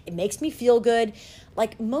me. It makes me feel good.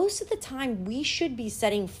 Like, most of the time, we should be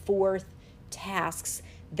setting forth tasks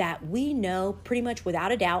that we know pretty much without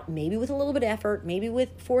a doubt, maybe with a little bit of effort, maybe with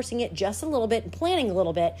forcing it just a little bit and planning a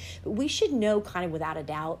little bit, but we should know kind of without a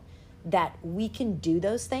doubt that we can do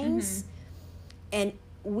those things. And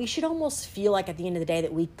we should almost feel like at the end of the day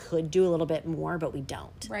that we could do a little bit more, but we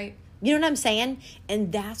don't. Right. You know what I'm saying?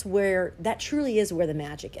 And that truly is where the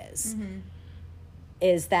magic is.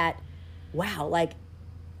 Is that, wow, like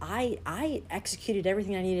I executed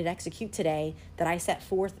everything I needed to execute today that I set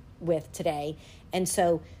forth with today. And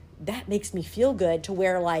so that makes me feel good to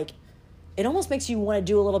where, like, it almost makes you want to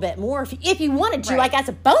do a little bit more if you wanted to, like, as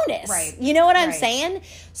a bonus. Right. You know what I'm saying?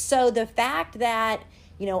 So the fact that,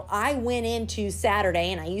 you know, I went into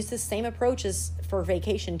Saturday, and I used the same approach as for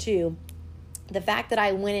vacation too. The fact that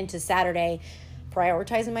I went into Saturday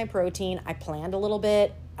prioritizing my protein, I planned a little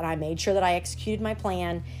bit, and I made sure that I executed my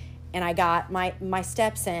plan, and I got my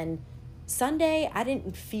steps in. Sunday, I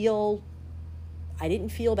didn't feel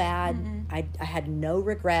bad. I had no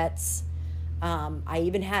regrets. I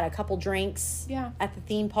even had a couple drinks at the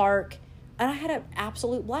theme park, and I had an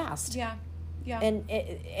absolute blast. Yeah.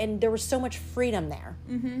 And there was so much freedom there.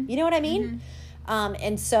 You know what I mean?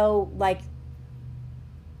 And so, like,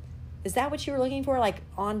 is that what you were looking for? Like,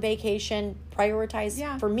 on vacation,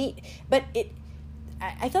 prioritize for me? But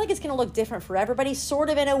I feel like it's going to look different for everybody, sort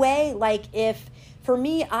of, in a way. Like, for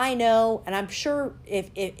me, I know, and I'm sure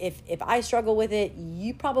if I struggle with it,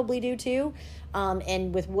 you probably do too.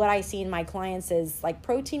 And with what I see in my clients is, like,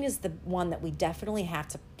 protein is the one that we definitely have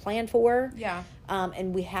to plan for. Yeah.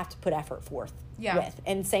 And we have to put effort forth with.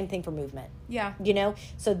 And same thing for movement. Yeah. You know?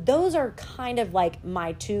 So those are kind of like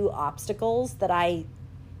my 2 obstacles that I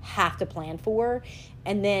have to plan for.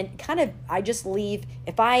 And then kind of I just leave,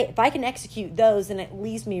 if I can execute those, then it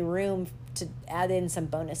leaves me room to add in some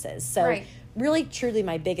bonuses. So really, truly,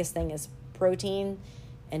 my biggest thing is protein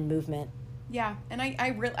and movement. Yeah. And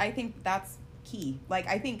I think that's key. Like,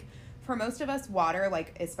 I think for most of us, water,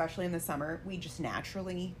 like, especially in the summer, we just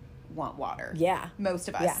naturally want water. Yeah. Most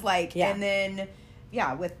of us. Yeah. Like, and then,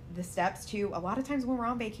 with the steps too, a lot of times when we're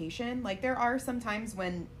on vacation, like, there are some times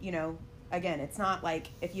when, you know, again, it's not like,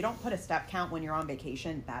 if you don't put a step count when you're on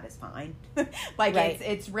vacation, that is fine. Like,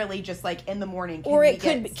 it's really just like in the morning.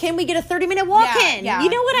 Can we get a 30-minute walk in? Yeah, you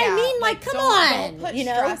know what I mean? Like, come on. Don't put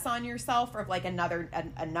stress on yourself or like a number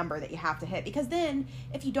that you have to hit, because then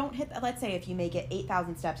if you don't hit, let's say if you make it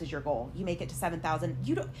 8,000 steps is your goal, you make it to 7,000,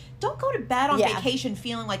 you don't go to bed on vacation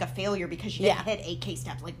feeling like a failure because you didn't hit 8K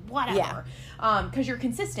steps, like, whatever. Because you're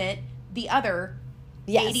consistent. The other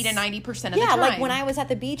 80 to 90% of the time. Yeah, like when I was at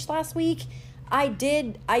the beach last week, I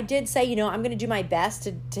did say, you know, I'm going to do my best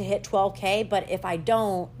to hit 12K, but if I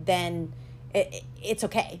don't, then it's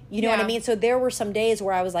okay. You know what I mean? So there were some days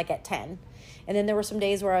where I was like at 10, and then there were some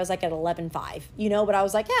days where I was like at 11.5, you know, but I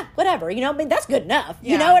was like, yeah, whatever, you know, I mean, that's good enough.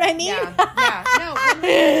 You know what I mean? No.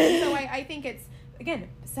 So I think it's, again,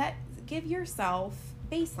 give yourself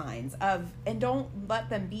baselines and don't let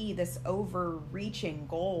them be this overreaching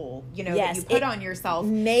goal, you know, that you put on yourself.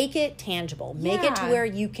 Make it tangible. Make it to where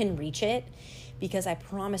you can reach it, because I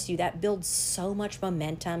promise you that builds so much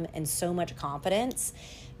momentum and so much confidence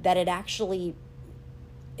that it actually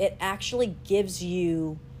gives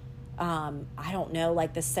you, I don't know,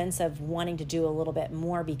 like the sense of wanting to do a little bit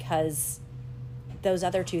more, because those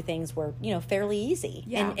other 2 things were, you know, fairly easy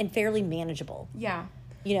and fairly manageable. Yeah.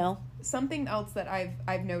 You know, something else that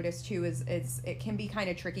I've noticed too is it can be kind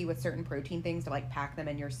of tricky with certain protein things to, like, pack them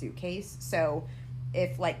in your suitcase. So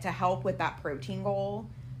if, like, to help with that protein goal,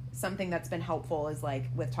 something that's been helpful is, like,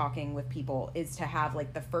 with talking with people, is to have,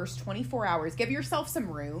 like, the first 24 hours, give yourself some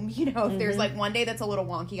room, you know, if there's, like, one day that's a little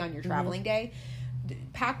wonky on your traveling day,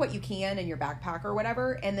 pack what you can in your backpack or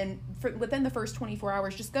whatever, and then within the first 24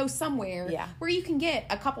 hours, just go somewhere where you can get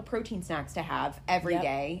a couple protein snacks to have every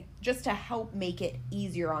day, just to help make it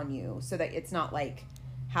easier on you, so that it's not like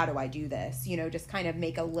how do I do this? You know, just kind of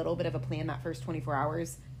make a little bit of a plan that first 24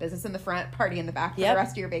 hours, business in the front, party in the back for the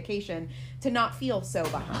rest of your vacation, to not feel so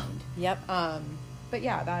behind. Yep. But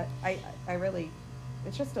yeah, that I really,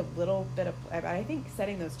 it's just a little bit of, I think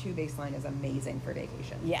setting those 2 baseline is amazing for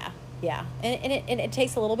vacation. Yeah. Yeah. And it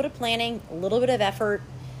takes a little bit of planning, a little bit of effort.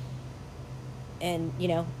 And, you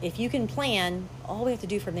know, if you can plan, all we have to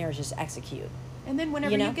do from there is just execute. And then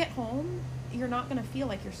whenever you get home, you're not going to feel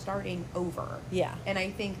like you're starting over. Yeah. And I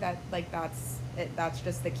think that, like, that's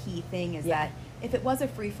just the key thing is that if it was a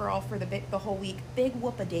free-for-all for the whole week, big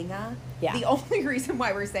whoop-a-dinga. Yeah. The only reason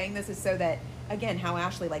why we're saying this is so that, again, how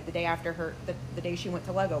Ashley, like, the day after the day she went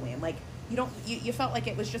to Legoland, like, you felt like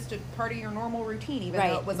it was just a part of your normal routine, even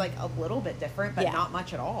though it was, like, a little bit different, but not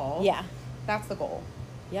much at all. Yeah. That's the goal.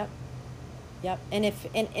 Yep. And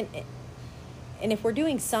if we're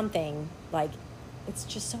doing something, like, it's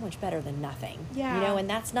just so much better than nothing. Yeah. You know, and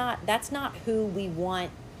that's not who we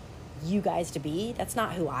want you guys to be. That's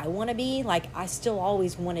not who I want to be. Like, I still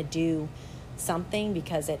always want to do something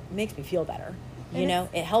because it makes me feel better. You know,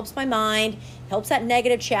 it helps my mind, helps that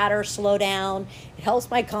negative chatter slow down, it helps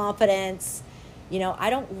my confidence. You know, I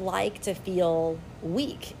don't like to feel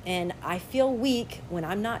weak, and I feel weak when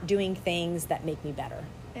I'm not doing things that make me better.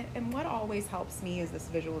 And what always helps me is this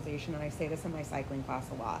visualization, and I say this in my cycling class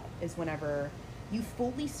a lot, is whenever you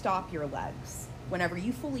fully stop your legs, whenever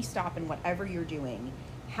you fully stop in whatever you're doing,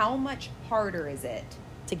 how much harder is it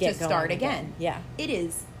to start again? Yeah. It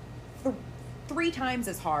is 3 times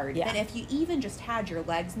as hard. And if you even just had your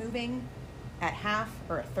legs moving at half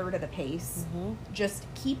or a third of the pace, just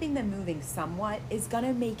keeping them moving somewhat is going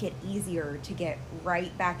to make it easier to get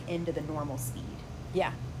right back into the normal speed.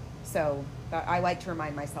 Yeah. So I like to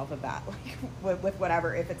remind myself of that, like with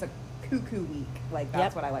whatever, if it's a cuckoo week, like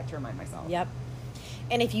that's what I like to remind myself. Yep.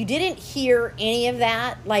 And if you didn't hear any of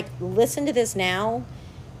that, like, listen to this now.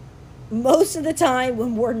 Most of the time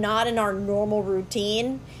when we're not in our normal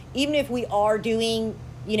routine, even if we are doing,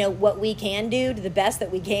 you know, what we can do to the best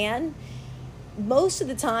that we can, most of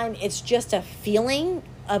the time it's just a feeling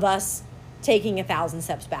of us taking 1,000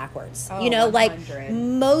 steps backwards. Oh, you know, 100. like,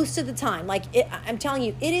 most of the time, like, I'm telling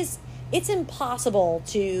you, it's impossible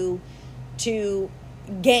to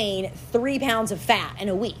gain 3 pounds of fat in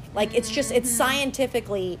a week. Like, it's just, it's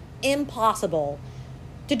scientifically impossible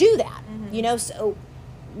to do that. You know, so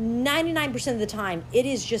 99% of the time it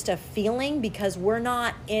is just a feeling because we're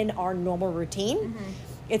not in our normal routine.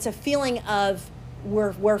 It's a feeling of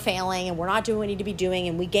we're failing and we're not doing what we need to be doing,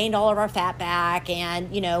 and we gained all of our fat back,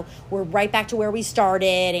 and, you know, we're right back to where we started,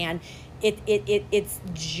 and it's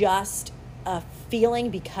just a feeling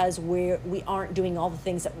because we aren't doing all the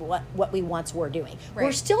things that what we once were doing. Right.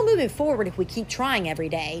 We're still moving forward if we keep trying every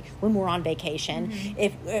day when we're on vacation.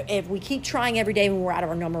 If we keep trying every day when we're out of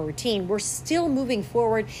our normal routine, we're still moving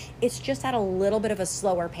forward. It's just at a little bit of a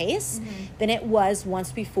slower pace than it was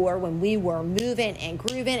once before, when we were moving and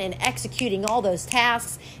grooving and executing all those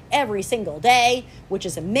tasks every single day, which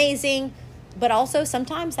is amazing. But also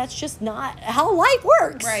sometimes that's just not how life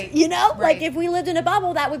works. Right. You know, like, if we lived in a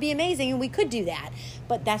bubble, that would be amazing and we could do that.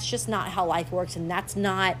 But that's just not how life works, and that's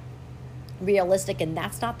not realistic, and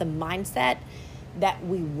that's not the mindset that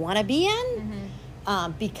we want to be in,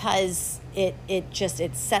 because it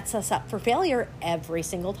sets us up for failure every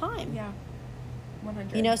single time. Yeah.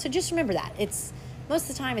 100. You know, so just remember that. It's most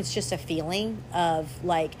of the time it's just a feeling of,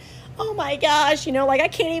 like, oh my gosh, you know, like, I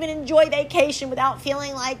can't even enjoy vacation without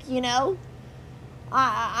feeling like, you know,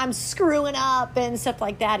 I'm screwing up and stuff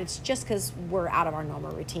like that. It's just because we're out of our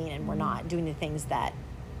normal routine and we're not doing the things that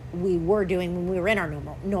we were doing when we were in our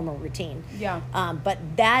normal routine. Yeah. But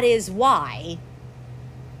that is why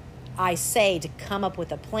I say to come up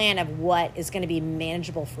with a plan of what is going to be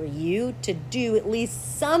manageable for you to do at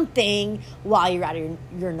least something while you're out of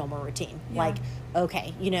your normal routine. Yeah. Like,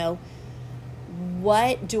 okay, you know,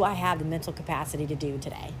 what do I have the mental capacity to do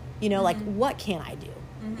today? You know, like, what can I do?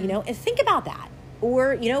 You know, and think about that.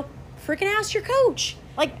 Or, you know, freaking ask your coach.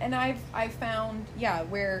 Like, and I've found,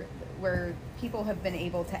 where people have been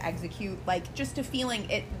able to execute, like, just a feeling,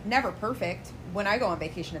 it never perfect. When I go on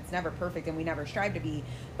vacation, it's never perfect, and we never strive to be.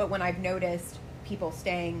 But when I've noticed people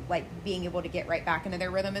staying, like, being able to get right back into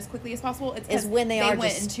their rhythm as quickly as possible, it's because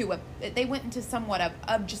they went into somewhat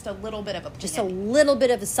of just a little bit of a plan. Just a little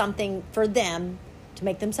bit of something for them to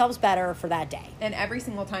make themselves better for that day. And every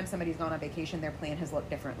single time somebody's gone on vacation, their plan has looked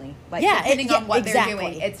differently. Like, depending on what they're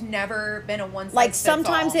doing. It's never been a one-size-fits-all. Like,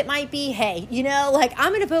 sometimes it might be, hey, you know, like,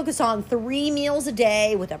 I'm going to focus on 3 meals a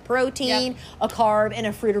day with a protein, a carb, and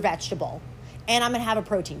a fruit or vegetable. And I'm going to have a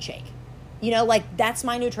protein shake. You know, like that's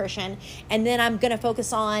my nutrition. And then I'm going to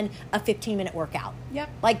focus on a 15-minute workout. Yep.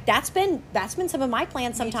 Like that's been some of my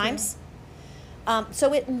plans sometimes.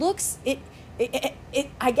 So it looks,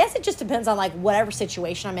 I guess it just depends on like whatever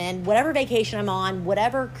situation I'm in, whatever vacation I'm on,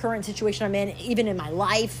 whatever current situation I'm in, even in my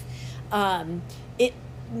life.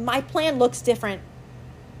 My plan looks different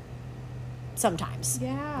sometimes.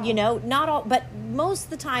 Yeah. You know, not all, but most of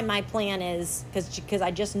the time my plan is, because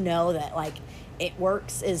I just know that like it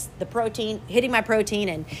works, is the protein, hitting my protein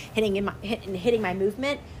and hitting my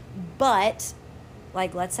movement. But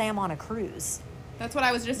like, let's say I'm on a cruise. That's what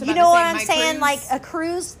I was just about to say. You know what I'm saying? Like a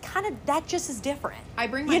cruise, kind of, that just is different. I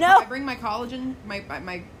bring my collagen, my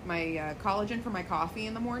collagen for my coffee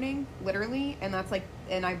in the morning, literally, and that's like,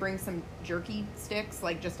 and I bring some jerky sticks,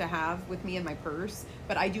 like just to have with me in my purse.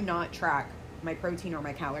 But I do not track my protein or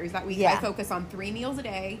my calories that week. Yeah. I focus on 3 meals a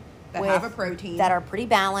day that have a protein, that are pretty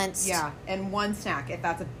balanced. Yeah, and 1 snack if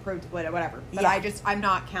that's a protein, whatever. But I'm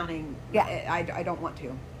not counting. Yeah, I don't want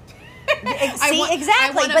to.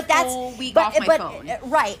 Exactly, but that's week off my phone.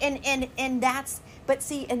 Right, and that's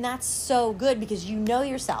so good, because you know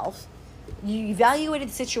yourself, you evaluated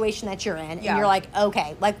the situation that you're in, and you're like,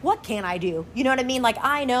 okay, like what can I do? You know what I mean? Like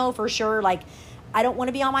I know for sure, like I don't want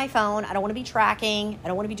to be on my phone, I don't want to be tracking, I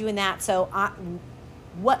don't want to be doing that. So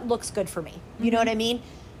what looks good for me? You know what I mean?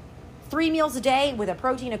 3 meals a day with a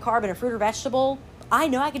protein, a carb, and a fruit or vegetable. I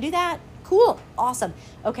know I can do that. Cool. Awesome.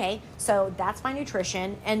 Okay. So that's my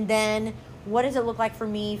nutrition. And then what does it look like for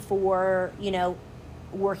me for, you know,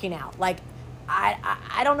 working out? Like,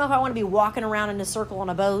 I don't know if I want to be walking around in a circle on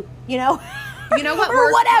a boat, you know? You know what?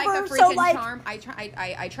 Or whatever. Like a freaking charm.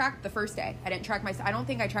 I tracked the first day. I didn't track I don't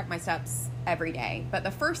think I tracked my steps every day. But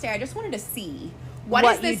the first day, I just wanted to see what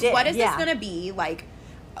is this going to be like.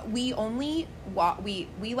 We only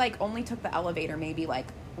only took the elevator maybe like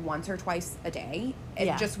once or twice a day,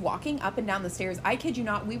 and just walking up and down the stairs, I kid you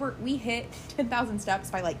not, we hit 10,000 steps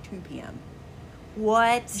by like 2 p.m.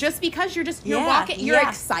 What? Just because you're walking, you're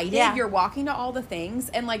excited, you're walking to all the things,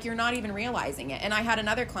 and like you're not even realizing it. And I had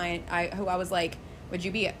another client who I was like, would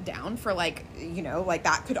you be down for like, you know, like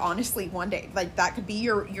that could honestly one day, like that could be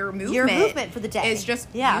your movement. Your movement for the day. Is just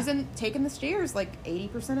taking the stairs like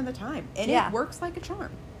 80% of the time. And it works like a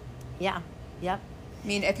charm. Yeah. Yep. I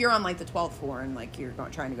mean, if you're on like the 12th floor and like you're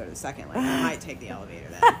trying to go to the second, like you might take the elevator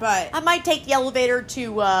then. But I might take the elevator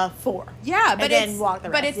to 4. Yeah, but then walk the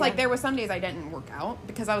rest. But it's like there were some days I didn't work out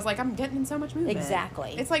because I was like, I'm getting in so much movement.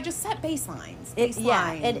 Exactly. It's like just set baselines.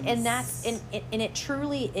 And that's and it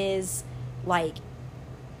truly is like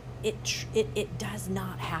it does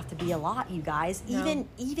not have to be a lot, you guys. No.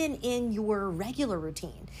 Even in your regular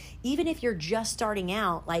routine, even if you're just starting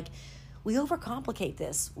out, like we overcomplicate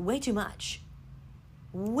this way too much.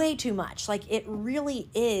 Way too much. Like it really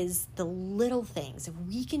is the little things. If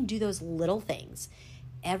we can do those little things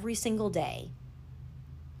every single day,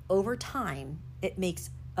 over time, it makes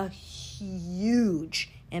a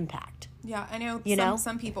huge impact. Yeah, I know.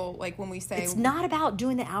 Some people, like when we say it's not about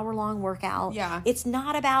doing the hour-long workout. Yeah. It's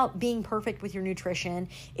not about being perfect with your nutrition.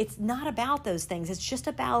 It's not about those things. It's just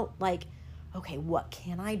about like, okay, what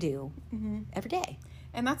can I do every day?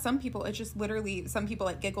 And that's some people. It's just literally some people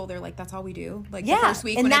like giggle. They're like, "That's all we do." Like the first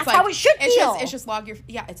week, and when that's it's like, how it should feel. It's just log your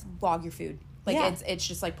food. Like it's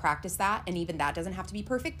just like practice that, and even that doesn't have to be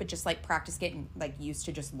perfect, but just like practice getting like used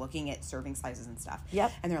to just looking at serving sizes and stuff.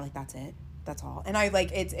 Yep. And they're like, "That's it. That's all." And I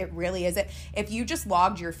like it really is it. If you just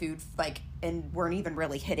logged your food like and weren't even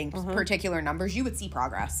really hitting particular numbers, you would see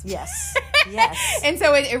progress. Yes. Yes. And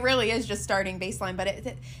so it really is just starting baseline,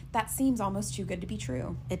 but that seems almost too good to be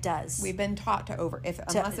true. It does. We've been taught to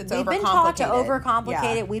We've been taught to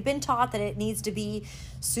overcomplicate it. We've been taught that it needs to be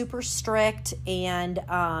super strict and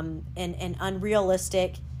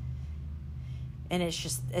unrealistic. And it's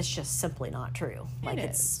just simply not true. Like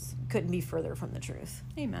it's couldn't be further from the truth.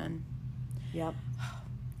 Amen. Yep.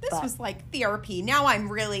 This was like therapy. Now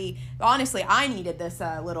I'm really, honestly, I needed this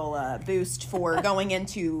little boost for going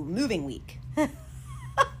into moving week.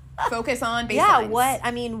 Focus on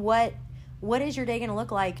baselines. What is your day going to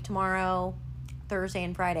look like tomorrow, Thursday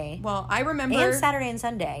and Friday? Well, I remember. And Saturday and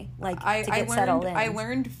Sunday, settled in. I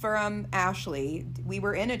learned from Ashley. We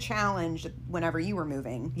were in a challenge whenever you were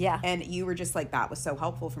moving. Yeah. And you were just like, that was so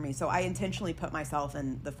helpful for me. So I intentionally put myself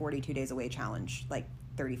in the 42 days away challenge, like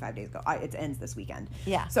 35 days ago. It ends this weekend.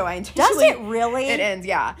 Yeah. So I intentionally. Does it really? It ends,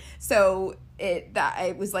 yeah. So it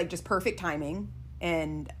was like just perfect timing.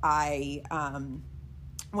 And I,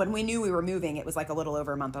 when we knew we were moving, it was like a little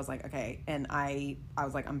over a month. I was like, okay. And I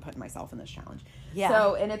was like, I'm putting myself in this challenge. Yeah.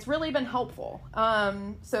 So, and it's really been helpful.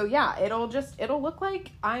 So yeah, it'll look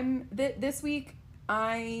like this week.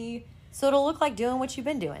 So it'll look like doing what you've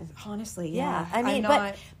been doing. Honestly, yeah. I mean,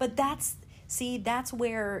 but that's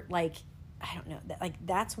where, like, I don't know,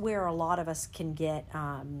 that's where a lot of us can get,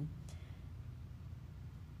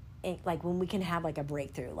 like, when we can have, like, a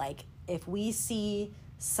breakthrough. Like, if we see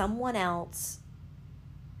someone else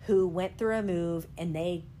who went through a move and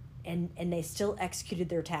they still executed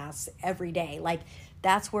their tasks every day, like,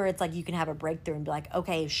 that's where it's like you can have a breakthrough and be like,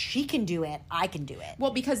 okay, if she can do it, I can do it. Well,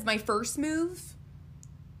 because my first move,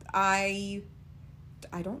 I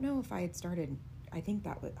don't know if I had started. I think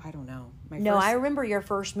that was, I don't know. I remember your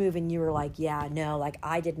first move and you were like, yeah, no, like,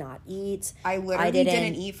 I did not eat. I literally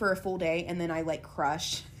didn't eat for a full day, and then I, like,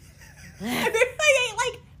 crushed. And then I ate,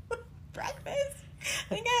 like, breakfast.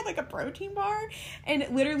 I think I had, like, a protein bar, and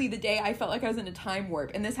literally the day I felt like I was in a time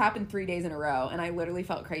warp, and this happened 3 days in a row, and I literally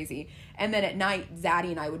felt crazy. And then at night,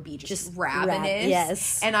 Zaddy and I would be just ravenous.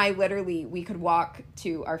 Yes. And we could walk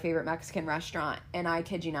to our favorite Mexican restaurant, and I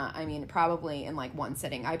kid you not, I mean, probably in, like, one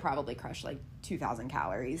sitting, I probably crushed, like, 2,000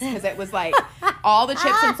 calories, because it was, like, all the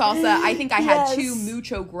chips and salsa. I think I had 2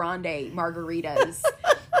 Mucho Grande margaritas.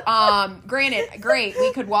 Granted, great,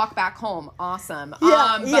 we could walk back home, awesome.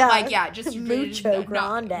 But like, just Mucho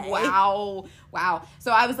Grande. Wow.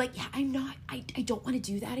 So I was like, I don't want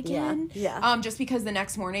to do that again. Yeah. Just because the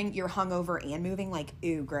next morning you're hungover and moving, like,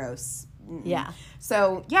 ew, gross. Mm-mm. Yeah.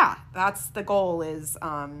 So that's the goal is,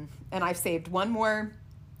 and I've saved one more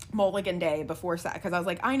mulligan day before, because I was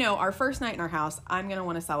like, I know our first night in our house, I'm going to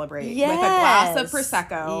want to celebrate with a glass of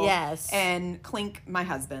Prosecco. Yes. And clink my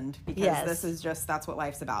husband, because that's what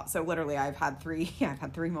life's about. So literally I've had 3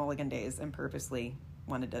 mulligan days, and purposely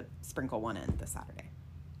wanted to sprinkle one in this Saturday.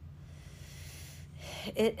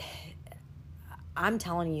 I'm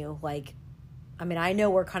telling you, like, I mean, I know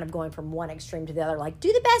we're kind of going from one extreme to the other, like,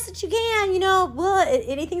 do the best that you can, well,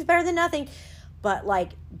 anything's better than nothing. But, like,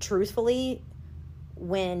 truthfully,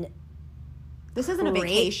 when this isn't a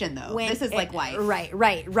vacation, though. This is like life.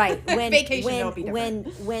 Right. Vacation don't be different.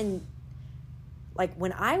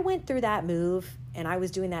 When I went through that move and I was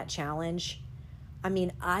doing that challenge, I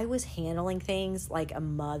mean, I was handling things like a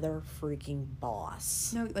mother freaking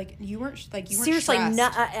boss. No, like you weren't seriously.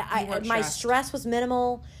 Stressed. My stress was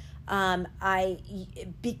minimal.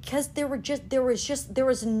 Because there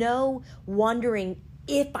was no wondering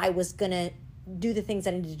if I was gonna do the things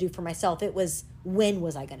I needed to do for myself. It was, when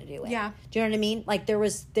was I going to do it? Yeah. Do you know what I mean? Like, it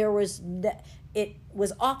was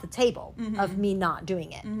off the table of me not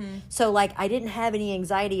doing it. Mm-hmm. So, like, I didn't have any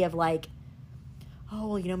anxiety of, like, oh,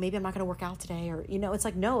 well, maybe I'm not going to work out today, or, it's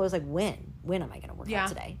like, no, it was like, when am I going to work out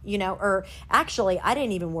today? Or actually, I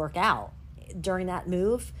didn't even work out during that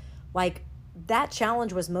move. Like, that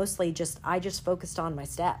challenge was mostly I just focused on my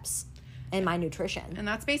steps and my nutrition. And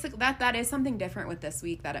that's basically, that is something different with this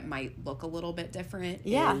week, that it might look a little bit different.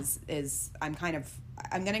 Yeah. Is I'm going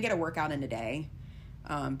to get a workout in a day.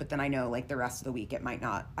 But then I know, like, the rest of the week, I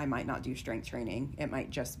might not do strength training. It might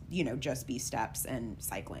just be steps and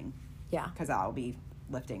cycling. Yeah. Because I'll be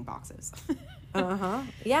lifting boxes. Uh-huh.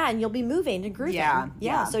 Yeah. And you'll be moving and grooving.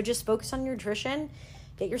 Yeah. So just focus on your nutrition,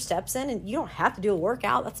 get your steps in, and you don't have to do a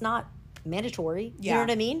workout. That's not mandatory. You know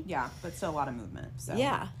what I mean? Yeah. But still a lot of movement. So.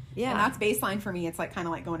 Yeah. And that's baseline for me. It's like kind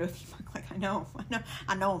of like going to a theme park. Like, I know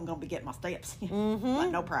I'm going to be getting my steps. But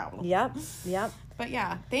no problem. Yep. But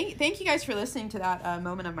yeah, thank you guys for listening to that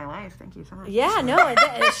moment of my life. Thank you so much. Yeah, no,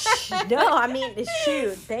 I mean,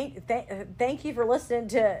 shoot. Thank you for listening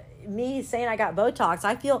to me saying I got Botox.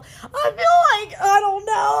 I feel like, I don't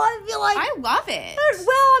know. I love it. Well,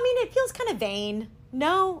 I mean, it feels kind of vain.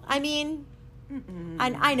 No, I mean,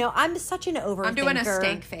 I know. I'm such an overthinker. I'm doing a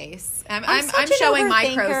stank face. I'm showing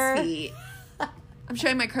my crow's feet. I'm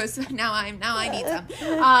showing my crow's feet. Now I need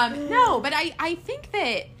some. No, but I think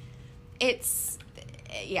that it's,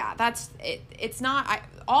 that's it. It's not,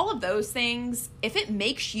 all of those things, if it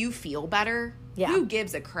makes you feel better, who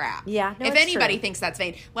gives a crap? Yeah. No, if anybody thinks that's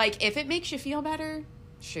vain. Like, if it makes you feel better,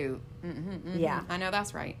 shoot. Yeah. I know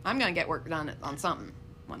that's right. I'm going to get work done on something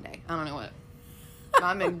one day. I don't know what.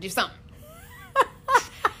 I'm going to do something.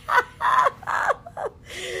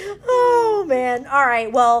 Oh, man. All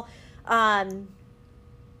right. Well,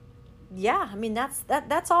 yeah, I mean, that's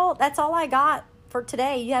all I got for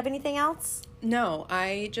today. You have anything else? No,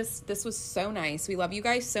 this was so nice. We love you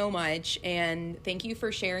guys so much, and thank you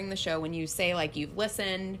for sharing the show. When you say, like, you've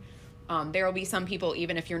listened, there will be some people,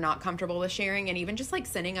 even if you're not comfortable with sharing, and even just, like,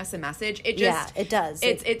 sending us a message, it does.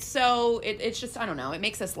 It's just, I don't know, it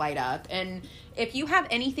makes us light up. And if you have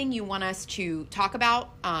anything you want us to talk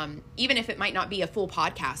about, even if it might not be a full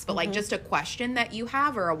podcast, but like just a question that you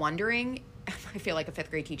have or a wondering, I feel like a 5th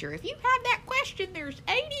grade teacher. If you have that question, there's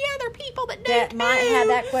 80 other people that might have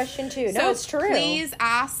that question too. No, it's true. Please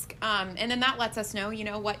ask And then that lets us know,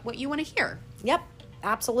 what you want to hear. Yep,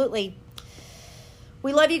 absolutely.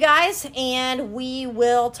 We love you guys, and we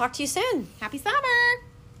will talk to you soon. Happy summer.